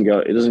 it doesn't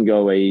go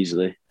away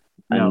easily.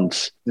 And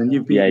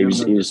you've beaten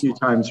him a few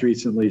times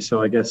recently,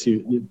 so I guess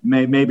you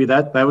maybe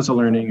that was a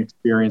learning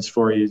experience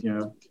for you.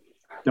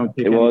 Don't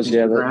take anything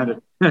for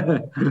granted.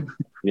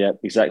 Yeah,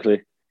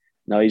 exactly.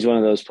 No, he's one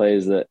of those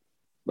players that,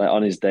 like,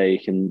 on his day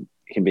can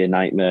be a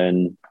nightmare,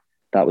 and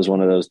that was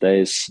one of those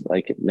days.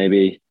 Like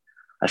maybe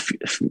I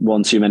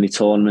won too many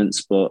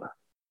tournaments, but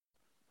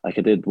like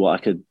I did what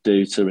I could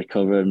do to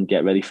recover and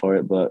get ready for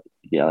it. But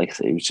yeah, like I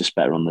said, it was just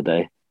better on the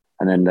day,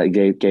 and then that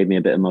gave me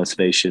a bit of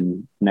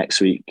motivation next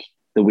week.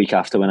 The week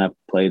after when I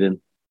played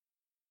him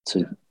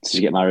to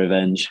get my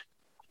revenge.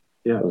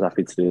 Yeah, I was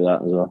happy to do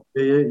that as well.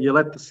 You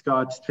let the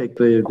Scots take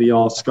the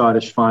all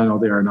Scottish final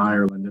there in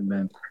Ireland, and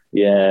then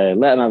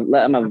let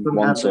them have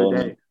one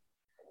tournament,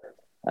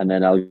 and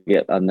then I'll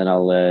get a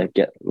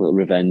little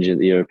revenge at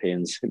the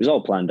Europeans. It was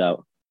all planned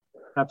out.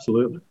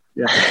 Absolutely.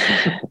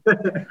 Yeah.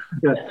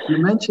 Yeah. You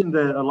mentioned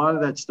that a lot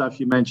of that stuff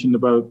you mentioned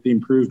about the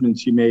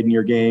improvements you made in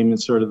your game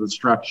and sort of the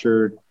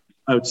structure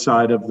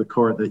outside of the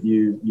court that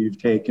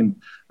you've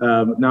taken.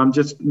 Now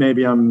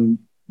maybe I'm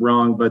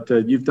wrong, but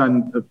you've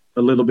done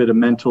a little bit of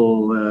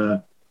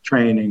mental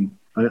training.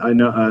 I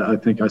know. I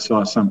think I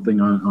saw something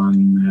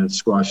on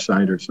Squash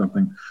site or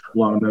something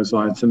along those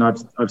lines. And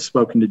I've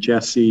spoken to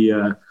Jesse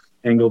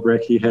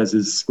Engelbrecht. He has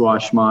his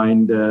Squash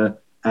Mind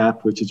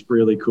app, which is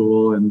really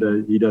cool,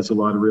 and he does a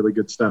lot of really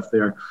good stuff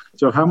there.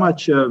 So, how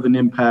much of an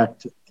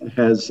impact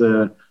has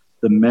the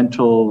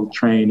mental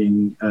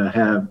training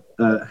had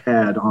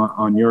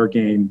on your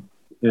game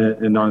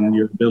and on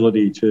your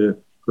ability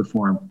to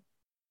perform?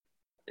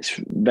 It's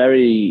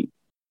very,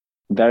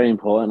 very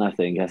important. I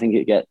think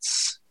it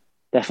gets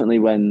definitely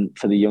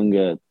for the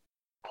younger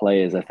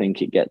players, I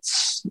think it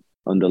gets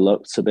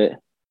underlooked a bit.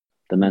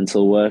 The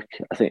mental work.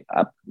 I think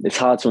it's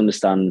hard to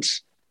understand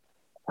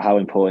how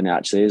important it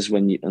actually is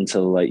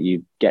until like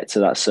you get to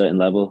that certain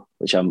level,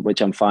 which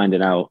I'm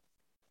finding out.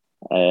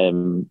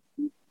 That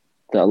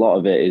a lot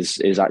of it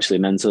is actually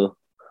mental.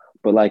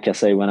 But like I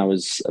say, when I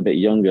was a bit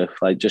younger,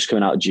 like just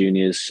coming out of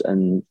juniors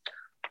and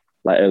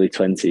like early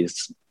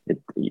 20s,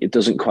 it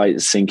doesn't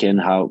quite sink in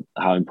how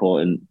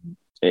important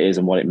it is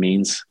and what it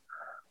means.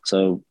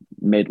 So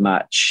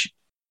mid-match,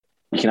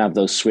 you can have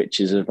those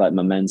switches of like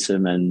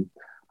momentum and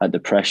like the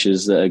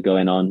pressures that are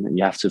going on, and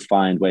you have to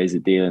find ways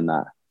of dealing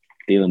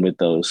with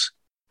those.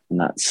 And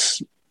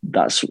that's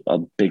a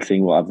big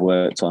thing what I've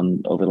worked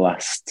on over the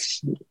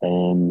last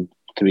 3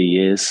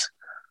 years.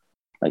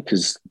 Like,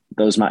 because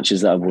those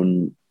matches that I've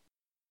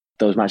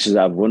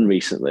won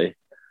recently,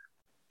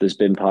 there's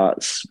been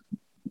parts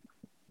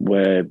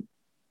where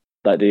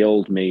like the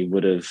old me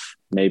would have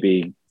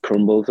maybe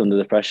crumbled under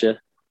the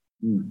pressure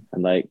and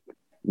like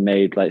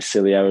made like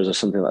silly errors or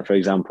something, like for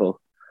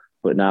example.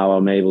 But now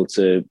I'm able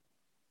to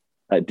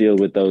like deal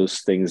with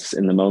those things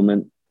in the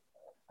moment,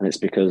 and it's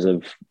because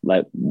of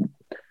like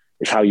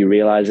it's how you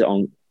realize it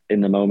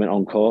in the moment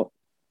on court.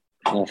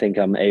 And I think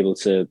I'm able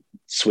to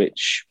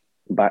switch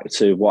back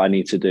to what I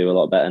need to do a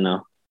lot better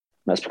now.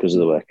 That's because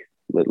of the work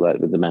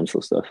with the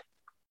mental stuff.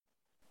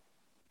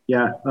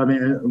 Yeah, I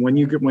mean, when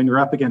you're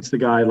up against a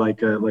guy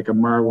like a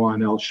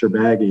Marwan El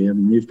Shorbagy, I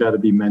mean, you've got to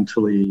be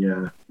mentally.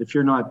 If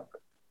you're not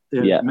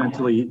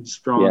mentally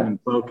strong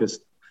and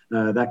focused,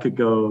 that could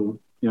go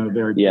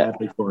very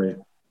badly for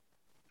you.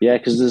 Yeah,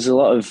 because there's a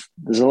lot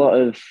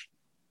of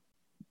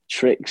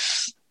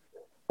tricks.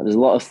 There's a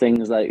lot of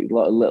things, like a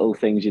lot of little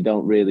things you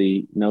don't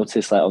really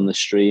notice, like on the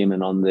stream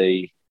and on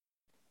the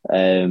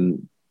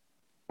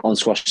on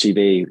Squash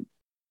TV,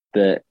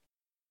 that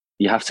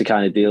you have to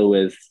kind of deal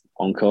with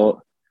on court.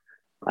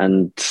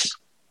 And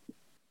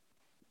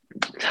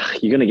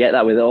you're going to get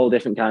that with all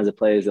different kinds of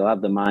players. They'll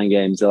have the mind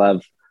games. They'll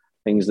have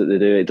things that they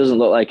do. It doesn't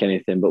look like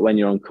anything, but when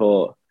you're on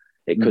court,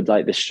 it could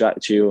like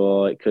distract you,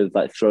 or it could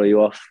like throw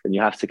you off, and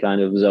you have to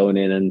kind of zone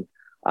in and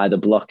either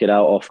block it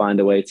out or find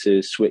a way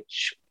to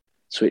switch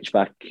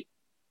back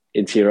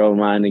into your own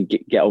mind and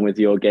get on with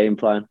your game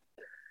plan.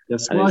 Yeah,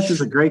 squash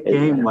is a great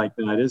game like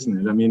that,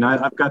 isn't it? I mean,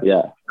 I've got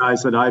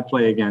guys that I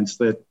play against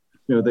that,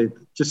 they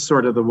just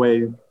sort of the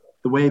way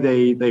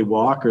they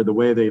walk or the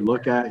way they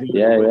look at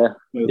you.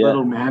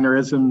 Little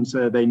mannerisms,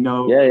 they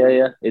know.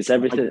 Yeah. It's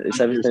everything. Like, it's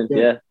everything.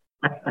 Yeah.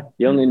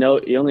 You only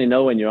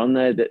know when you're on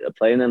there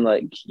playing them.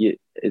 Like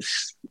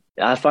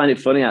I find it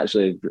funny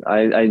actually.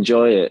 I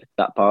enjoy it,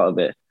 that part of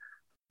it.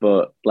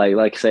 But like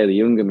I say, the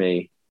younger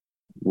me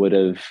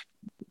would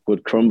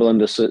crumble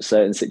under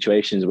certain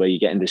situations where you're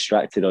getting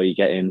distracted or you're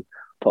getting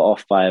put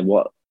off by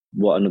what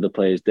another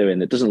player is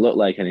doing. It doesn't look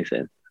like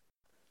anything,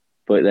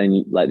 but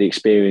then like the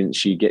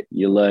experience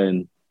you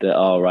learn that,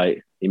 all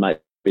right, he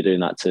might be doing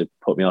that to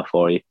put me off,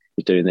 or he's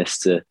doing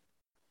this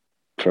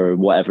for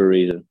whatever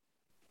reason.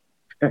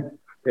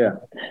 Yeah.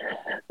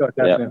 Oh,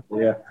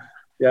 definitely.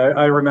 Yeah.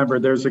 I remember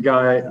there's a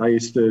guy I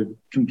used to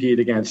compete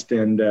against,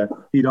 and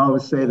he'd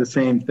always say the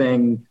same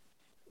thing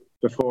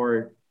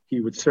before he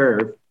would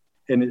serve.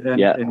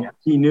 And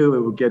he knew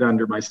it would get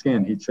under my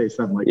skin. He'd say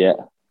something like,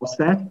 "What's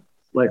that?"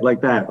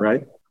 Like that,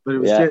 right? But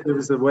it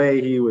was the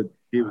way he would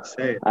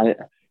say it.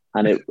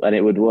 And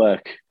it would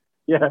work.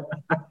 Yeah.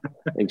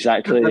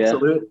 Exactly.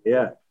 Absolutely.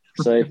 Yeah.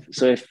 So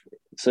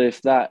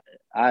if that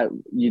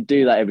you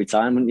do that every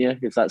time, wouldn't you?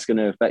 If that's going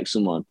to affect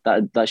someone,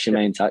 that's your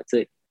main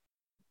tactic.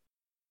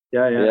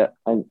 Yeah.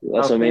 And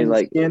that's what I mean.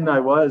 Like, skin I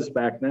was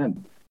back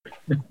then.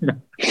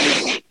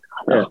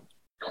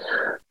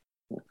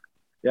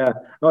 Yeah.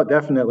 Oh,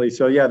 definitely.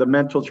 So the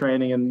mental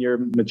training and your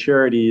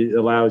maturity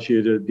allows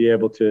you to be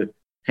able to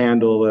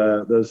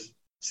handle those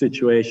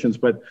situations.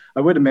 But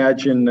I would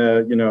imagine,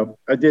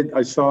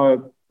 I saw,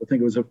 I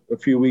think it was a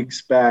few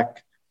weeks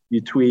back,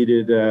 you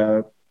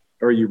tweeted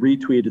or you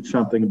retweeted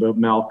something about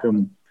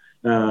Malcolm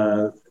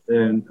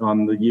and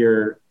on the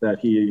year that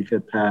he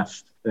had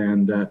passed.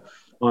 And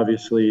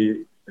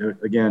obviously,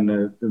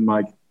 again,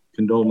 my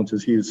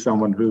condolences. He was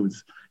someone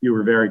you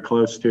were very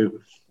close to.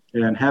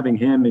 And having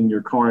him in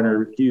your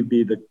corner, he'd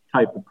be the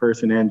type of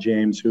person, and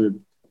James, who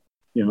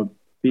would,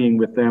 being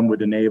with them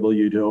would enable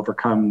you to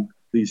overcome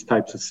these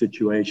types of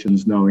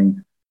situations,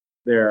 knowing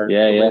the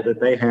way that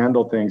they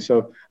handle things.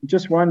 So I'm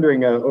just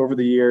wondering, over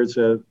the years,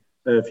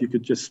 if you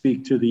could just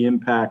speak to the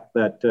impact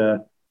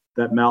that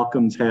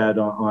Malcolm's had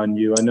on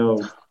you. I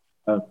know.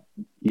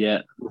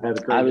 Yeah, had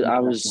a great I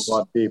was a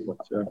lot of people.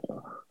 So.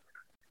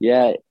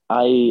 Yeah,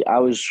 I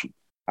was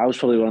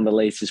probably one of the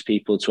latest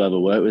people to ever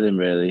work with him.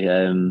 Really,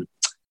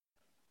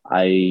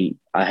 I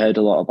heard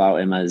a lot about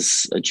him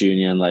as a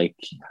junior and like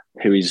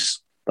who he's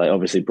like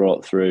obviously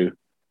brought through.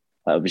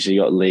 Obviously,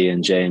 you got Lee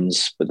and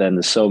James, but then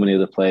there's so many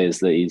other players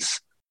that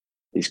he's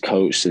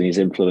coached and he's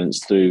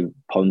influenced through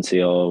Ponte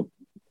or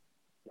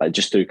like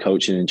just through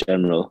coaching in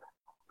general.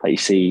 Like you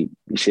see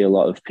a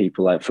lot of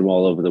people like from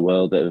all over the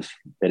world that have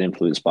been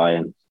influenced by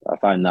him. I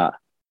find that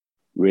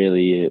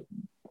really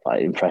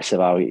like impressive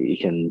how he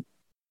can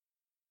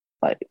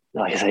like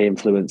I say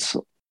influence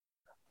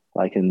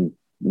like and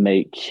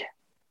make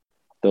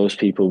those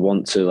people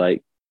want to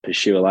like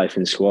pursue a life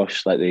in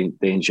squash. Like they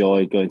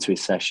enjoy going to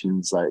his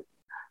sessions, like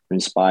they're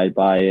inspired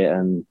by it,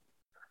 and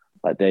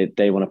like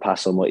they want to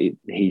pass on what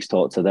he's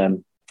taught to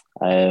them.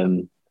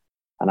 And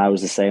I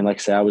was the same. Like I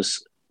say, I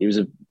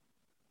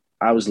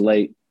was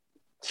late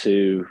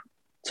to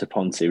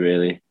Ponte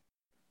really.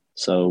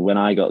 So when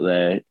I got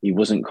there, he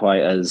wasn't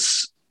quite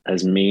as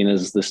mean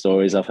as the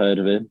stories I've heard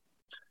of him.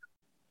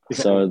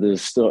 So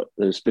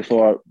there's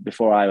before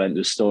I went,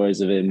 there's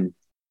stories of him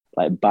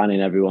like banning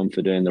everyone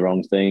for doing the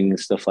wrong thing,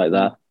 stuff like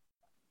that.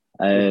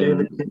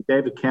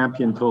 David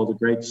Campion told a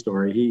great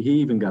story. He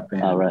even got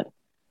banned. Oh, right.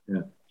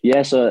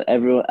 Yeah. So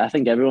I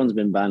think everyone's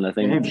been banned. I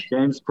think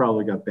James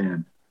probably got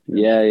banned.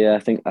 Yeah.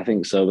 I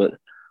think so. But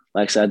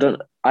like I said,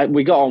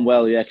 we got on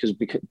well,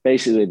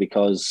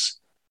 because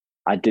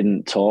I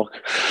didn't talk.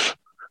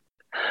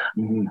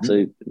 Mm-hmm. So,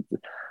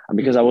 and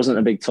because I wasn't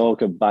a big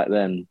talker back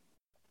then,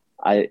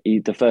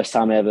 the first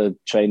time I ever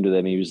trained with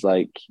him, he was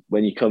like,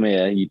 when you come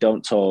here, you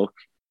don't talk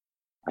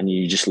and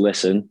you just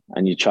listen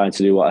and you're trying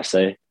to do what I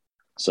say.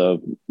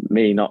 So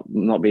me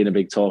not being a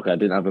big talker, I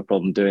didn't have a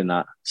problem doing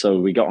that. So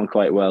we got on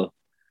quite well.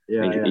 He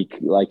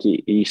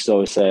used to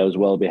always say I was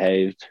well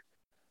behaved.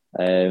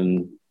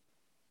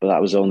 But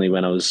that was only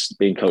when I was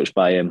being coached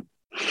by him.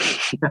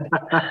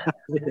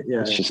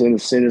 As soon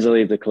as I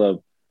leave the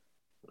club,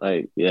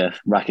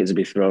 rackets would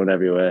be thrown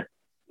everywhere.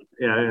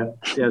 Yeah.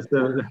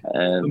 So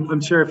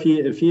I'm sure if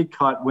he had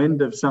caught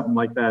wind of something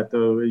like that,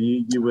 though,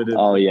 you would have.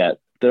 Oh yeah,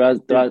 there was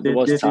times. Did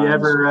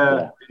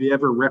he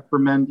ever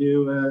reprimand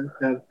you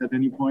at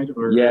any point?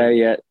 Or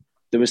yeah,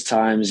 there was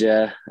times.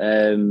 Yeah,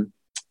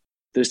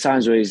 there's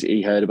times where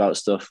he heard about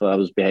stuff I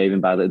was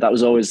behaving badly. That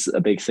was always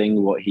a big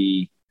thing. What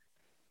he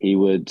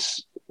would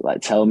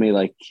like tell me,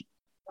 like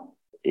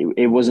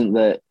it wasn't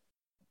that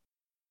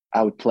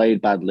I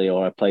played badly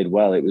or I played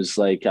well. It was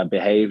like I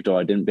behaved or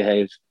I didn't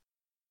behave.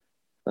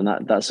 And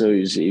that's what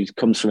he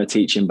comes from a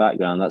teaching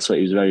background. That's what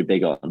he was very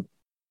big on.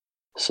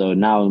 So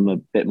now I'm a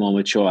bit more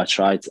mature.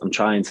 I'm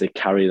trying to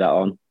carry that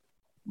on,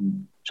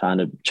 trying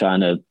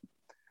to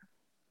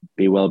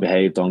be well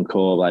behaved on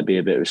court, like be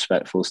a bit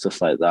respectful, stuff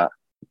like that,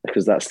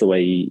 because that's the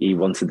way he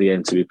wanted the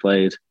game to be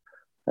played.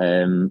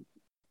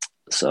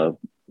 So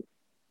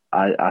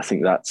I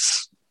think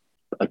that's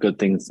a good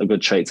thing, a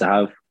good trait to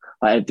have.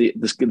 Like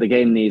the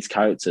game needs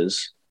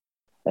characters.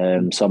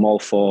 So I'm all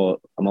for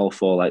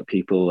like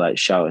people like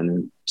shouting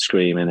and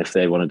screaming if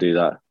they want to do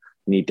that.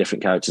 You need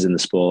different characters in the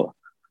sport.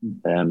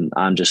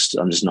 I'm just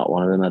not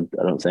one of them.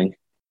 I don't think.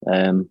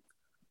 And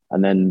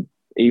then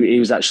he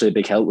was actually a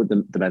big help with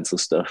the mental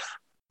stuff.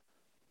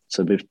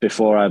 So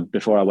before I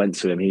went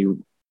to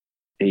him,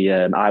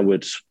 I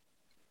would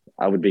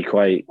be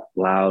quite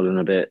loud and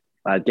a bit.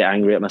 I'd get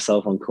angry at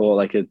myself on court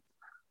like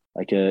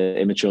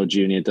a immature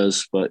junior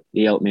does. But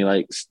he helped me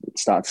like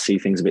start to see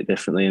things a bit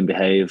differently and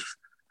behave.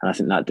 And I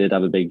think that did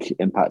have a big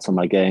impact on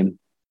my game.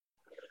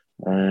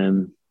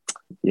 Other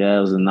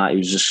than that, he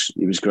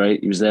was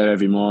great. He was there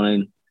every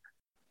morning,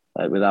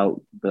 like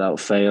without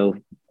fail.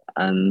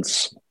 And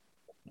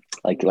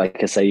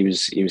like I say, he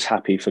was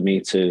happy for me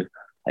to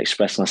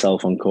express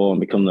myself on court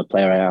and become the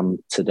player I am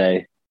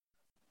today.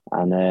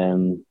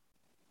 And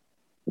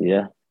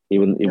he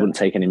wouldn't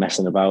take any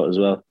messing about as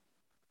well.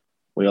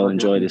 We all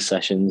enjoyed his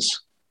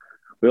sessions.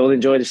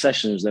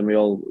 Then we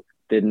all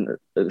didn't at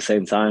the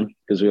same time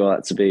because we all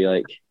had to be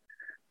like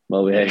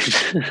well behaved.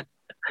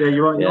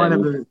 You want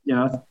to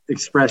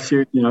express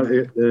your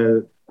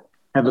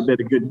have a bit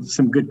of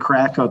some good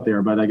crack out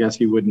there, but I guess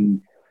he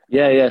wouldn't.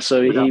 Yeah.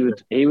 So he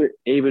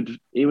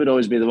would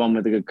always be the one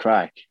with the good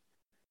crack.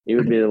 He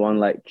would be the one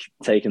like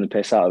taking the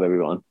piss out of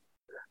everyone.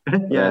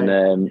 But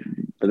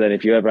then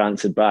if you ever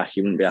answered back,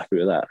 you wouldn't be happy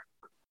with that.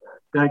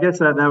 Yeah, I guess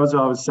that was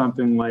always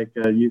something like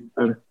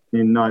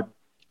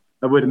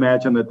I would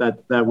imagine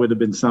that would have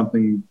been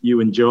something you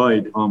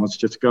enjoyed, almost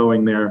just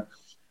going there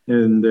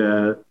and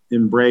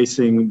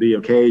embracing the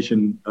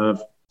occasion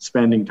of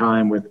spending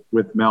time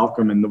with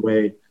Malcolm and the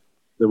way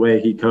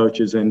he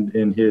coaches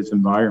in his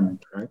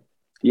environment, right?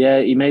 Yeah,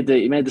 he made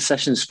the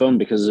sessions fun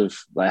because of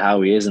like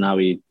how he is and how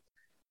he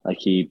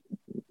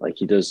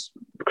does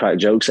crack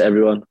jokes at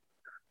everyone.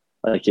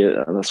 Like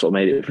that's what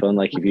made it fun.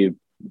 Like if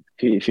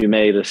if you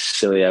made a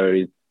silly error,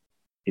 he'd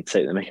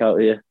take the mick out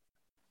of you.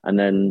 And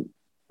then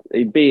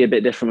it'd be a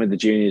bit different with the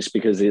juniors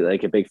because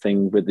like a big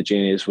thing with the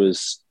juniors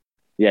was,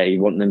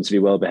 you want them to be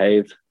well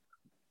behaved.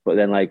 But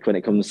then like when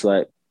it comes to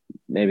like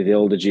maybe the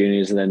older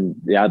juniors and then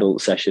the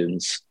adult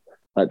sessions,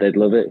 like they'd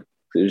love it.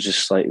 It was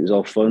just like, it was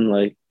all fun.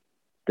 Like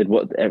they'd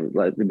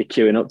be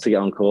queuing up to get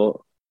on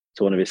court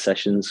to one of his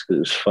sessions because it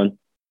was fun.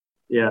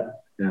 Yeah.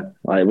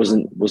 Like it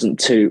wasn't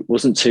too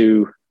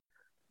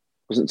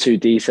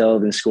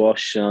detailed in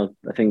squash. I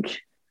think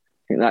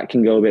that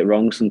can go a bit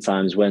wrong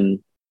sometimes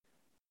when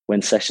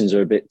sessions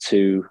are a bit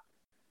too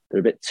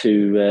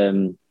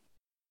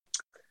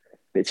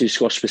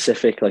squash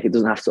specific. Like it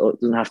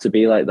doesn't have to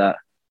be like that. I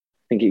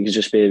think it could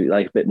just be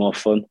like a bit more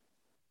fun.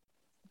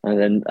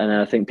 And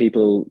I think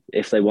people,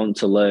 if they want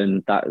to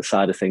learn that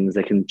side of things,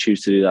 they can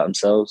choose to do that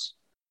themselves.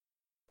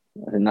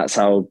 And that's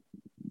how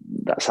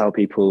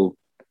people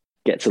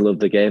get to love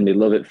the game. They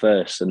love it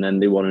first, and then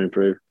they want to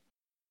improve,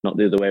 not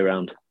the other way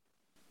around.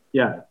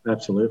 Yeah,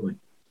 absolutely.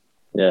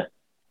 Yeah.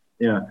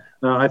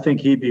 I think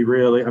he'd be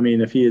really. I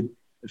mean, if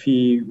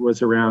he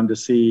was around to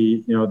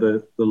see,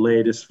 the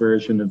latest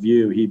version of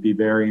you, he'd be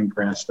very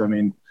impressed. I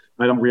mean,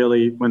 I don't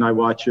really, when I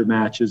watch your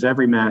matches,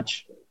 every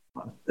match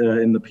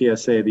in the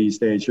PSA these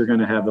days, you're going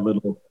to have a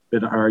little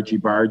bit of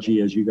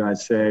argy-bargy, as you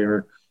guys say,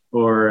 or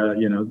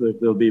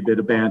there'll be a bit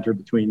of banter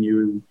between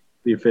you,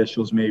 the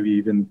officials, maybe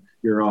even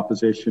your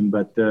opposition.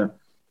 But I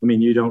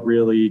mean, you don't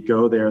really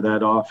go there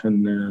that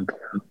often.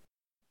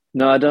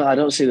 No, I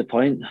don't see the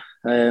point.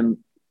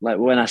 Like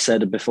when I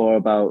said before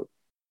about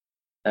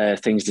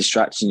things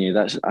distracting you,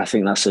 I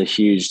think that's a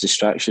huge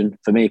distraction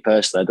for me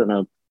personally. I don't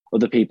know,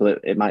 other people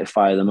it might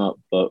fire them up,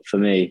 but for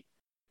me,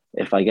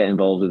 if I get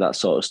involved with that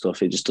sort of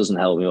stuff, it just doesn't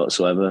help me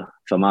whatsoever.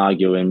 If I'm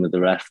arguing with the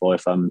ref or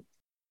if I'm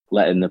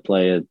letting the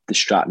player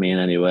distract me in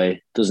any way,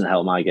 it doesn't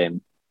help my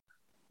game.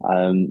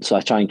 So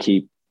I try and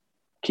keep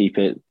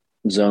it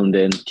zoned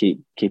in,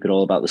 keep it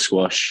all about the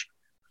squash.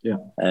 Yeah.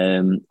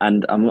 And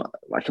I'm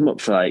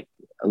up for like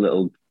a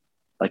little,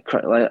 like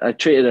I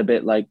treat it a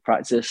bit like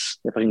practice.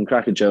 If I can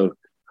crack a joke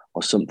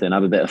or something,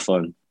 have a bit of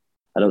fun.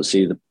 I don't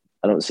see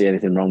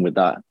anything wrong with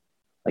that.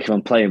 Like if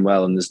I'm playing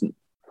well and there's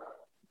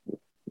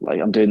like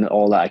I'm doing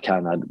all that I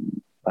can, I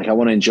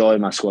want to enjoy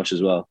my squash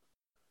as well.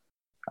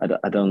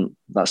 I don't.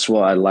 That's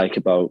what I like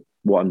about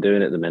what I'm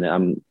doing at the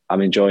minute.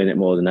 I'm enjoying it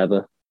more than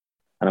ever,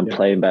 and I'm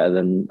playing better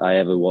than I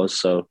ever was.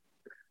 So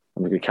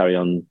I'm going to carry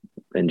on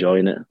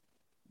enjoying it.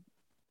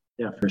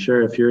 Yeah, for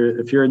sure. If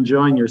you're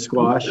enjoying your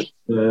squash,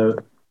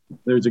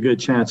 there's a good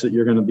chance that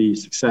you're going to be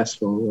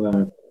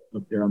successful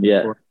up there on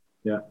the court.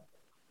 Yeah.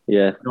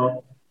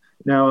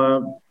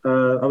 Now,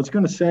 I was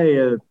going to say,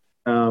 you've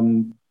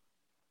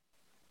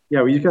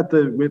got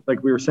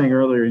like we were saying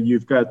earlier,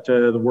 you've got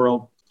the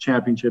World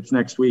Championships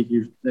next week.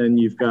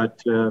 You've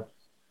got the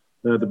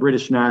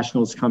British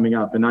Nationals coming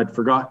up, and I'd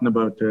forgotten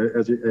about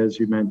as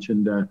you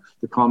mentioned the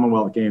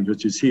Commonwealth Games,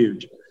 which is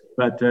huge.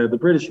 But the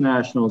British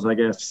Nationals, I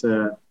guess,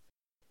 for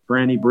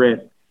any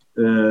Brit,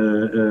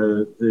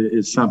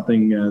 is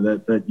something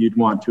that you'd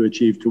want to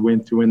achieve to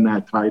win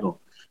that title,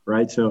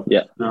 right? So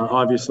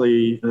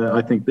obviously,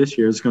 I think this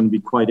year is going to be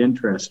quite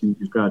interesting.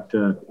 You've got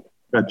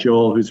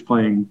Joel, who's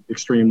playing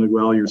extremely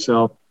well.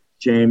 Yourself,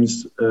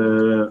 James.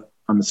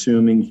 I'm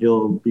assuming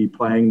he'll be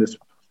playing this.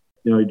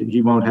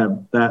 He won't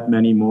have that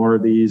many more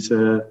of these.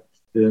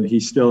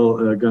 He's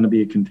still going to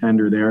be a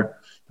contender there.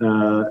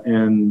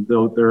 And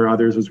there are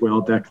others as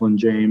well, Declan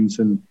James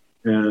and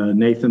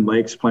Nathan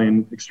Lake's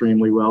playing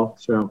extremely well.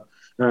 So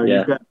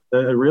you've got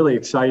a really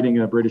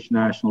exciting British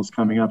Nationals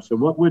coming up. So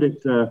what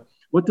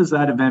does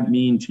that event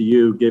mean to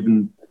you,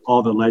 given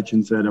all the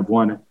legends that have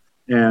won it?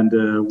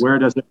 And where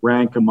does it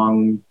rank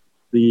among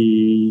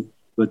the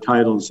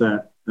titles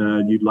that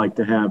you'd like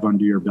to have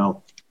under your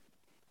belt?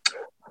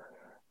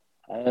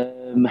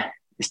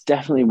 It's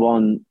definitely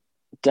one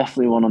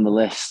on the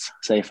list.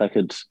 Say if I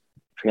could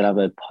have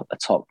a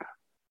top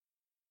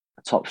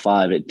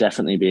five, it'd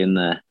definitely be in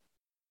there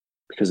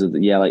because of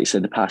like you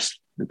said, the past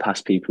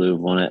people who have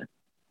won it.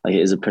 Like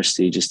it is a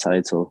prestigious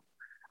title,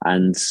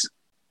 and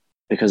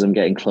because I'm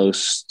getting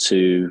close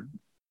to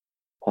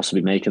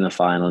possibly making the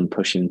final and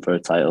pushing for a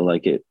title,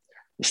 like it's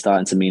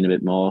starting to mean a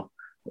bit more.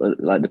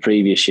 Like the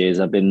previous years,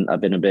 I've been a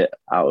bit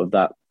out of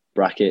that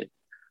bracket,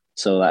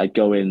 so I'd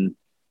go in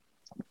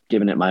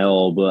giving it my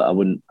all, but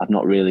I've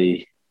not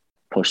really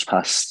pushed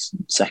past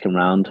second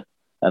round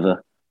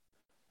ever.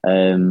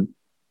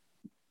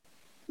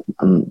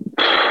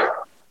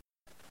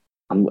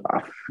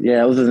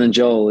 Other than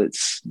Joel,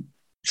 it's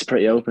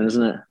pretty open,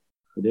 isn't it?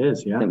 It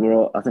is, yeah.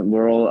 I think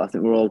we're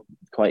all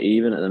quite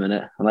even at the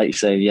minute. And like you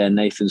say,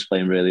 Nathan's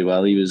playing really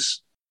well. He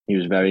was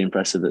very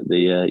impressive at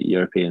the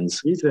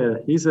Europeans.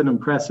 He's an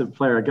impressive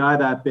player. A guy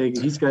that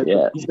big, he's got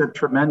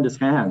tremendous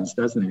hands,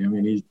 doesn't he? I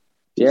mean, he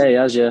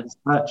has. Yeah,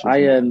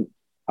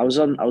 I was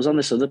on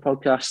this other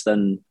podcast,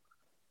 and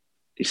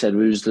he said,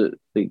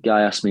 the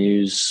guy asked me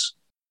who's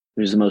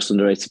the most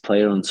underrated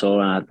player on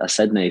tour, and I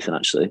said Nathan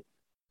actually,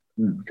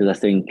 because I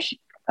think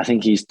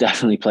he's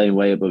definitely playing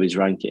way above his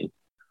ranking,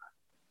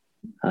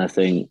 and I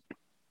think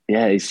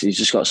yeah, he's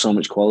just got so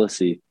much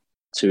quality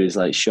to his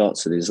like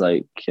shots and his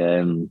like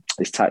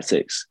his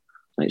tactics.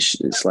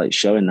 It's like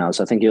showing now.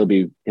 So I think he'll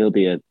be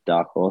a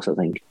dark horse, I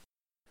think.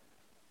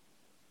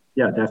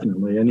 Yeah,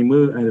 definitely. And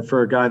and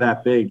for a guy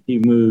that big, he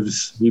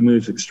moves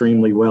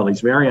extremely well.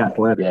 He's very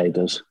athletic. Yeah, he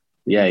does.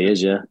 Yeah, he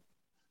is. Yeah.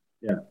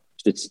 Yeah.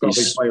 He's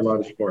play a lot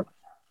of sport.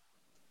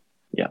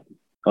 Yeah.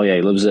 Oh yeah,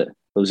 he loves it.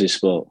 Loves his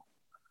sport.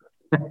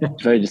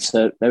 Very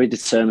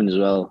determined as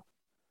well.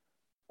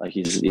 Like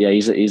he's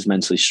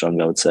mentally strong,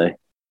 I would say.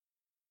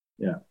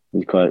 Yeah.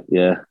 He's quite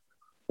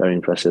very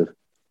impressive.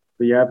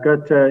 But yeah, I've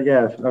got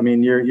I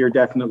mean you're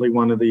definitely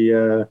one of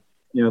the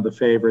the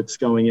favorites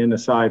going in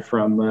aside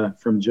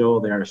from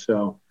Joel there.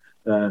 So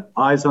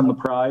eyes on the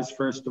prize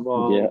first of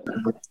all. Yeah.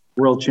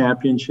 World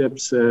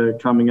Championships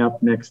coming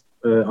up next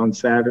on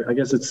Saturday. I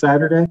guess it's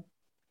Saturday.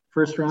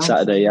 First round.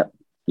 Saturday, yeah.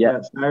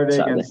 Yeah, Saturday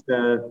against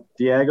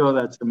Diego.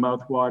 That's a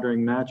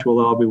mouth-watering match.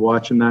 We'll all be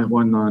watching that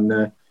one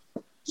on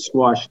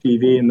Squash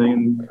TV, and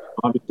then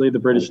obviously the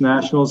British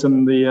Nationals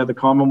and the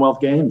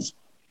Commonwealth Games.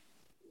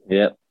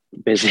 Yeah,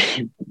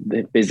 busy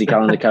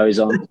calendar carries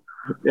on.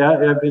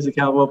 Yeah, busy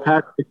calendar. Well,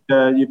 Patrick,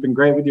 you've been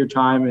great with your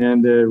time,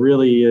 and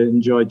really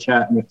enjoyed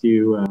chatting with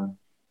you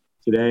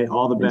today.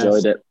 All the best.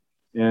 Enjoyed it,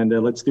 and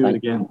let's do it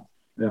again.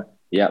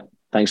 Yeah.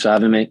 Thanks for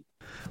having me.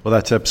 Well,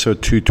 that's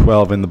episode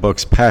 212 in the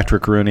books.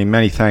 Patrick Rooney,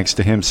 many thanks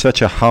to him.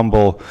 Such a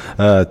humble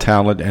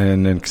talent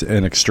and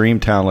an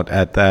extreme talent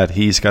at that.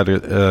 He's got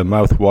a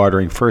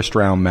mouth-watering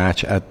first-round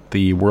match at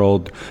the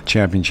World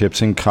Championships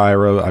in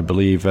Cairo, I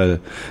believe, in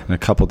a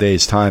couple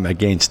days' time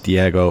against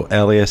Diego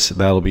Elias.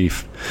 That'll be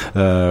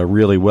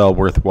really well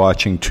worth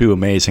watching. Two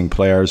amazing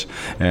players,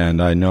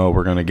 and I know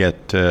we're going to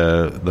get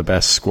the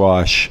best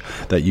squash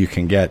that you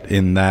can get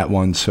in that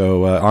one.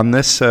 So on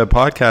this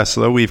podcast,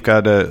 though, we've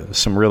got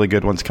some really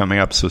good ones coming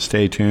up, so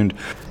stay tuned.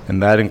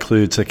 And that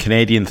includes a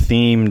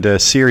Canadian-themed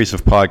series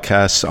of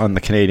podcasts on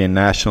the Canadian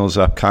Nationals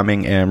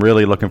upcoming, and I'm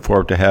really looking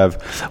forward to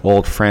have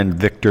old friend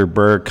Victor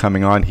Berg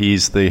coming on.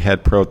 He's the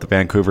head pro at the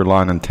Vancouver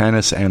Lawn and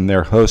Tennis, and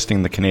they're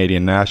hosting the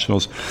Canadian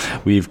Nationals.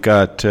 We've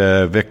got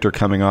Victor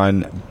coming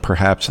on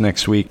perhaps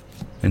next week.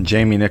 And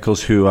Jamie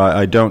Nichols, who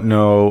I don't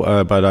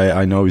know, but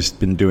I know he's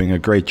been doing a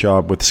great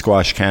job with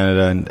Squash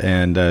Canada,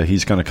 and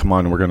he's going to come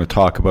on, and we're going to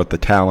talk about the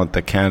talent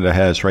that Canada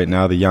has right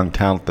now, the young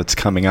talent that's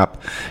coming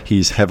up.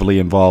 He's heavily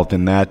involved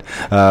in that.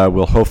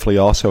 We'll hopefully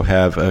also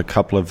have a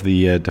couple of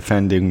the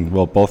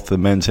both the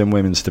men's and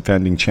women's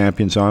defending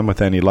champions on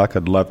with any luck.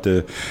 I'd love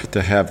to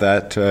have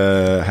that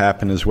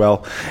happen as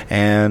well.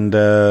 And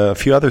a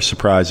few other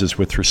surprises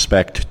with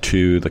respect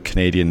to the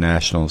Canadian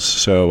Nationals.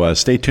 So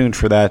stay tuned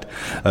for that.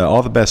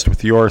 All the best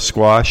with your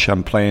squash.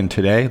 I'm playing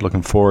today.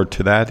 Looking forward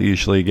to that.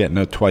 Usually getting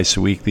out twice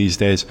a week these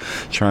days,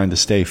 trying to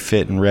stay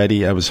fit and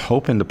ready. I was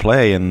hoping to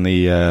play in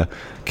the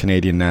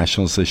Canadian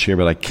Nationals this year,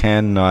 but I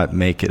cannot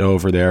make it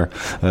over there.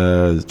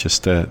 I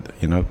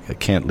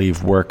can't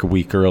leave work a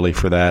week early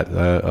for that.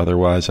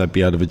 Otherwise, I'd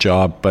be out of a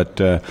job.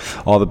 But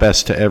all the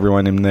best to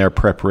everyone in their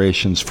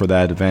preparations for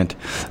that event.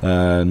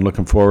 And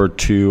looking forward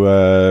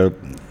to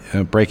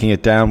breaking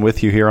it down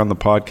with you here on the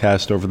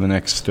podcast over the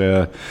next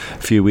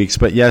few weeks.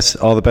 But yes,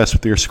 all the best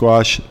with your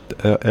squash,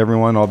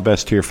 everyone. All the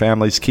best to your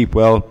families. Keep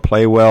well,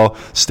 play well,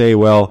 stay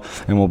well,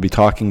 and we'll be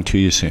talking to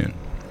you soon.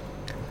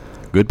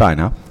 Goodbye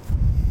now.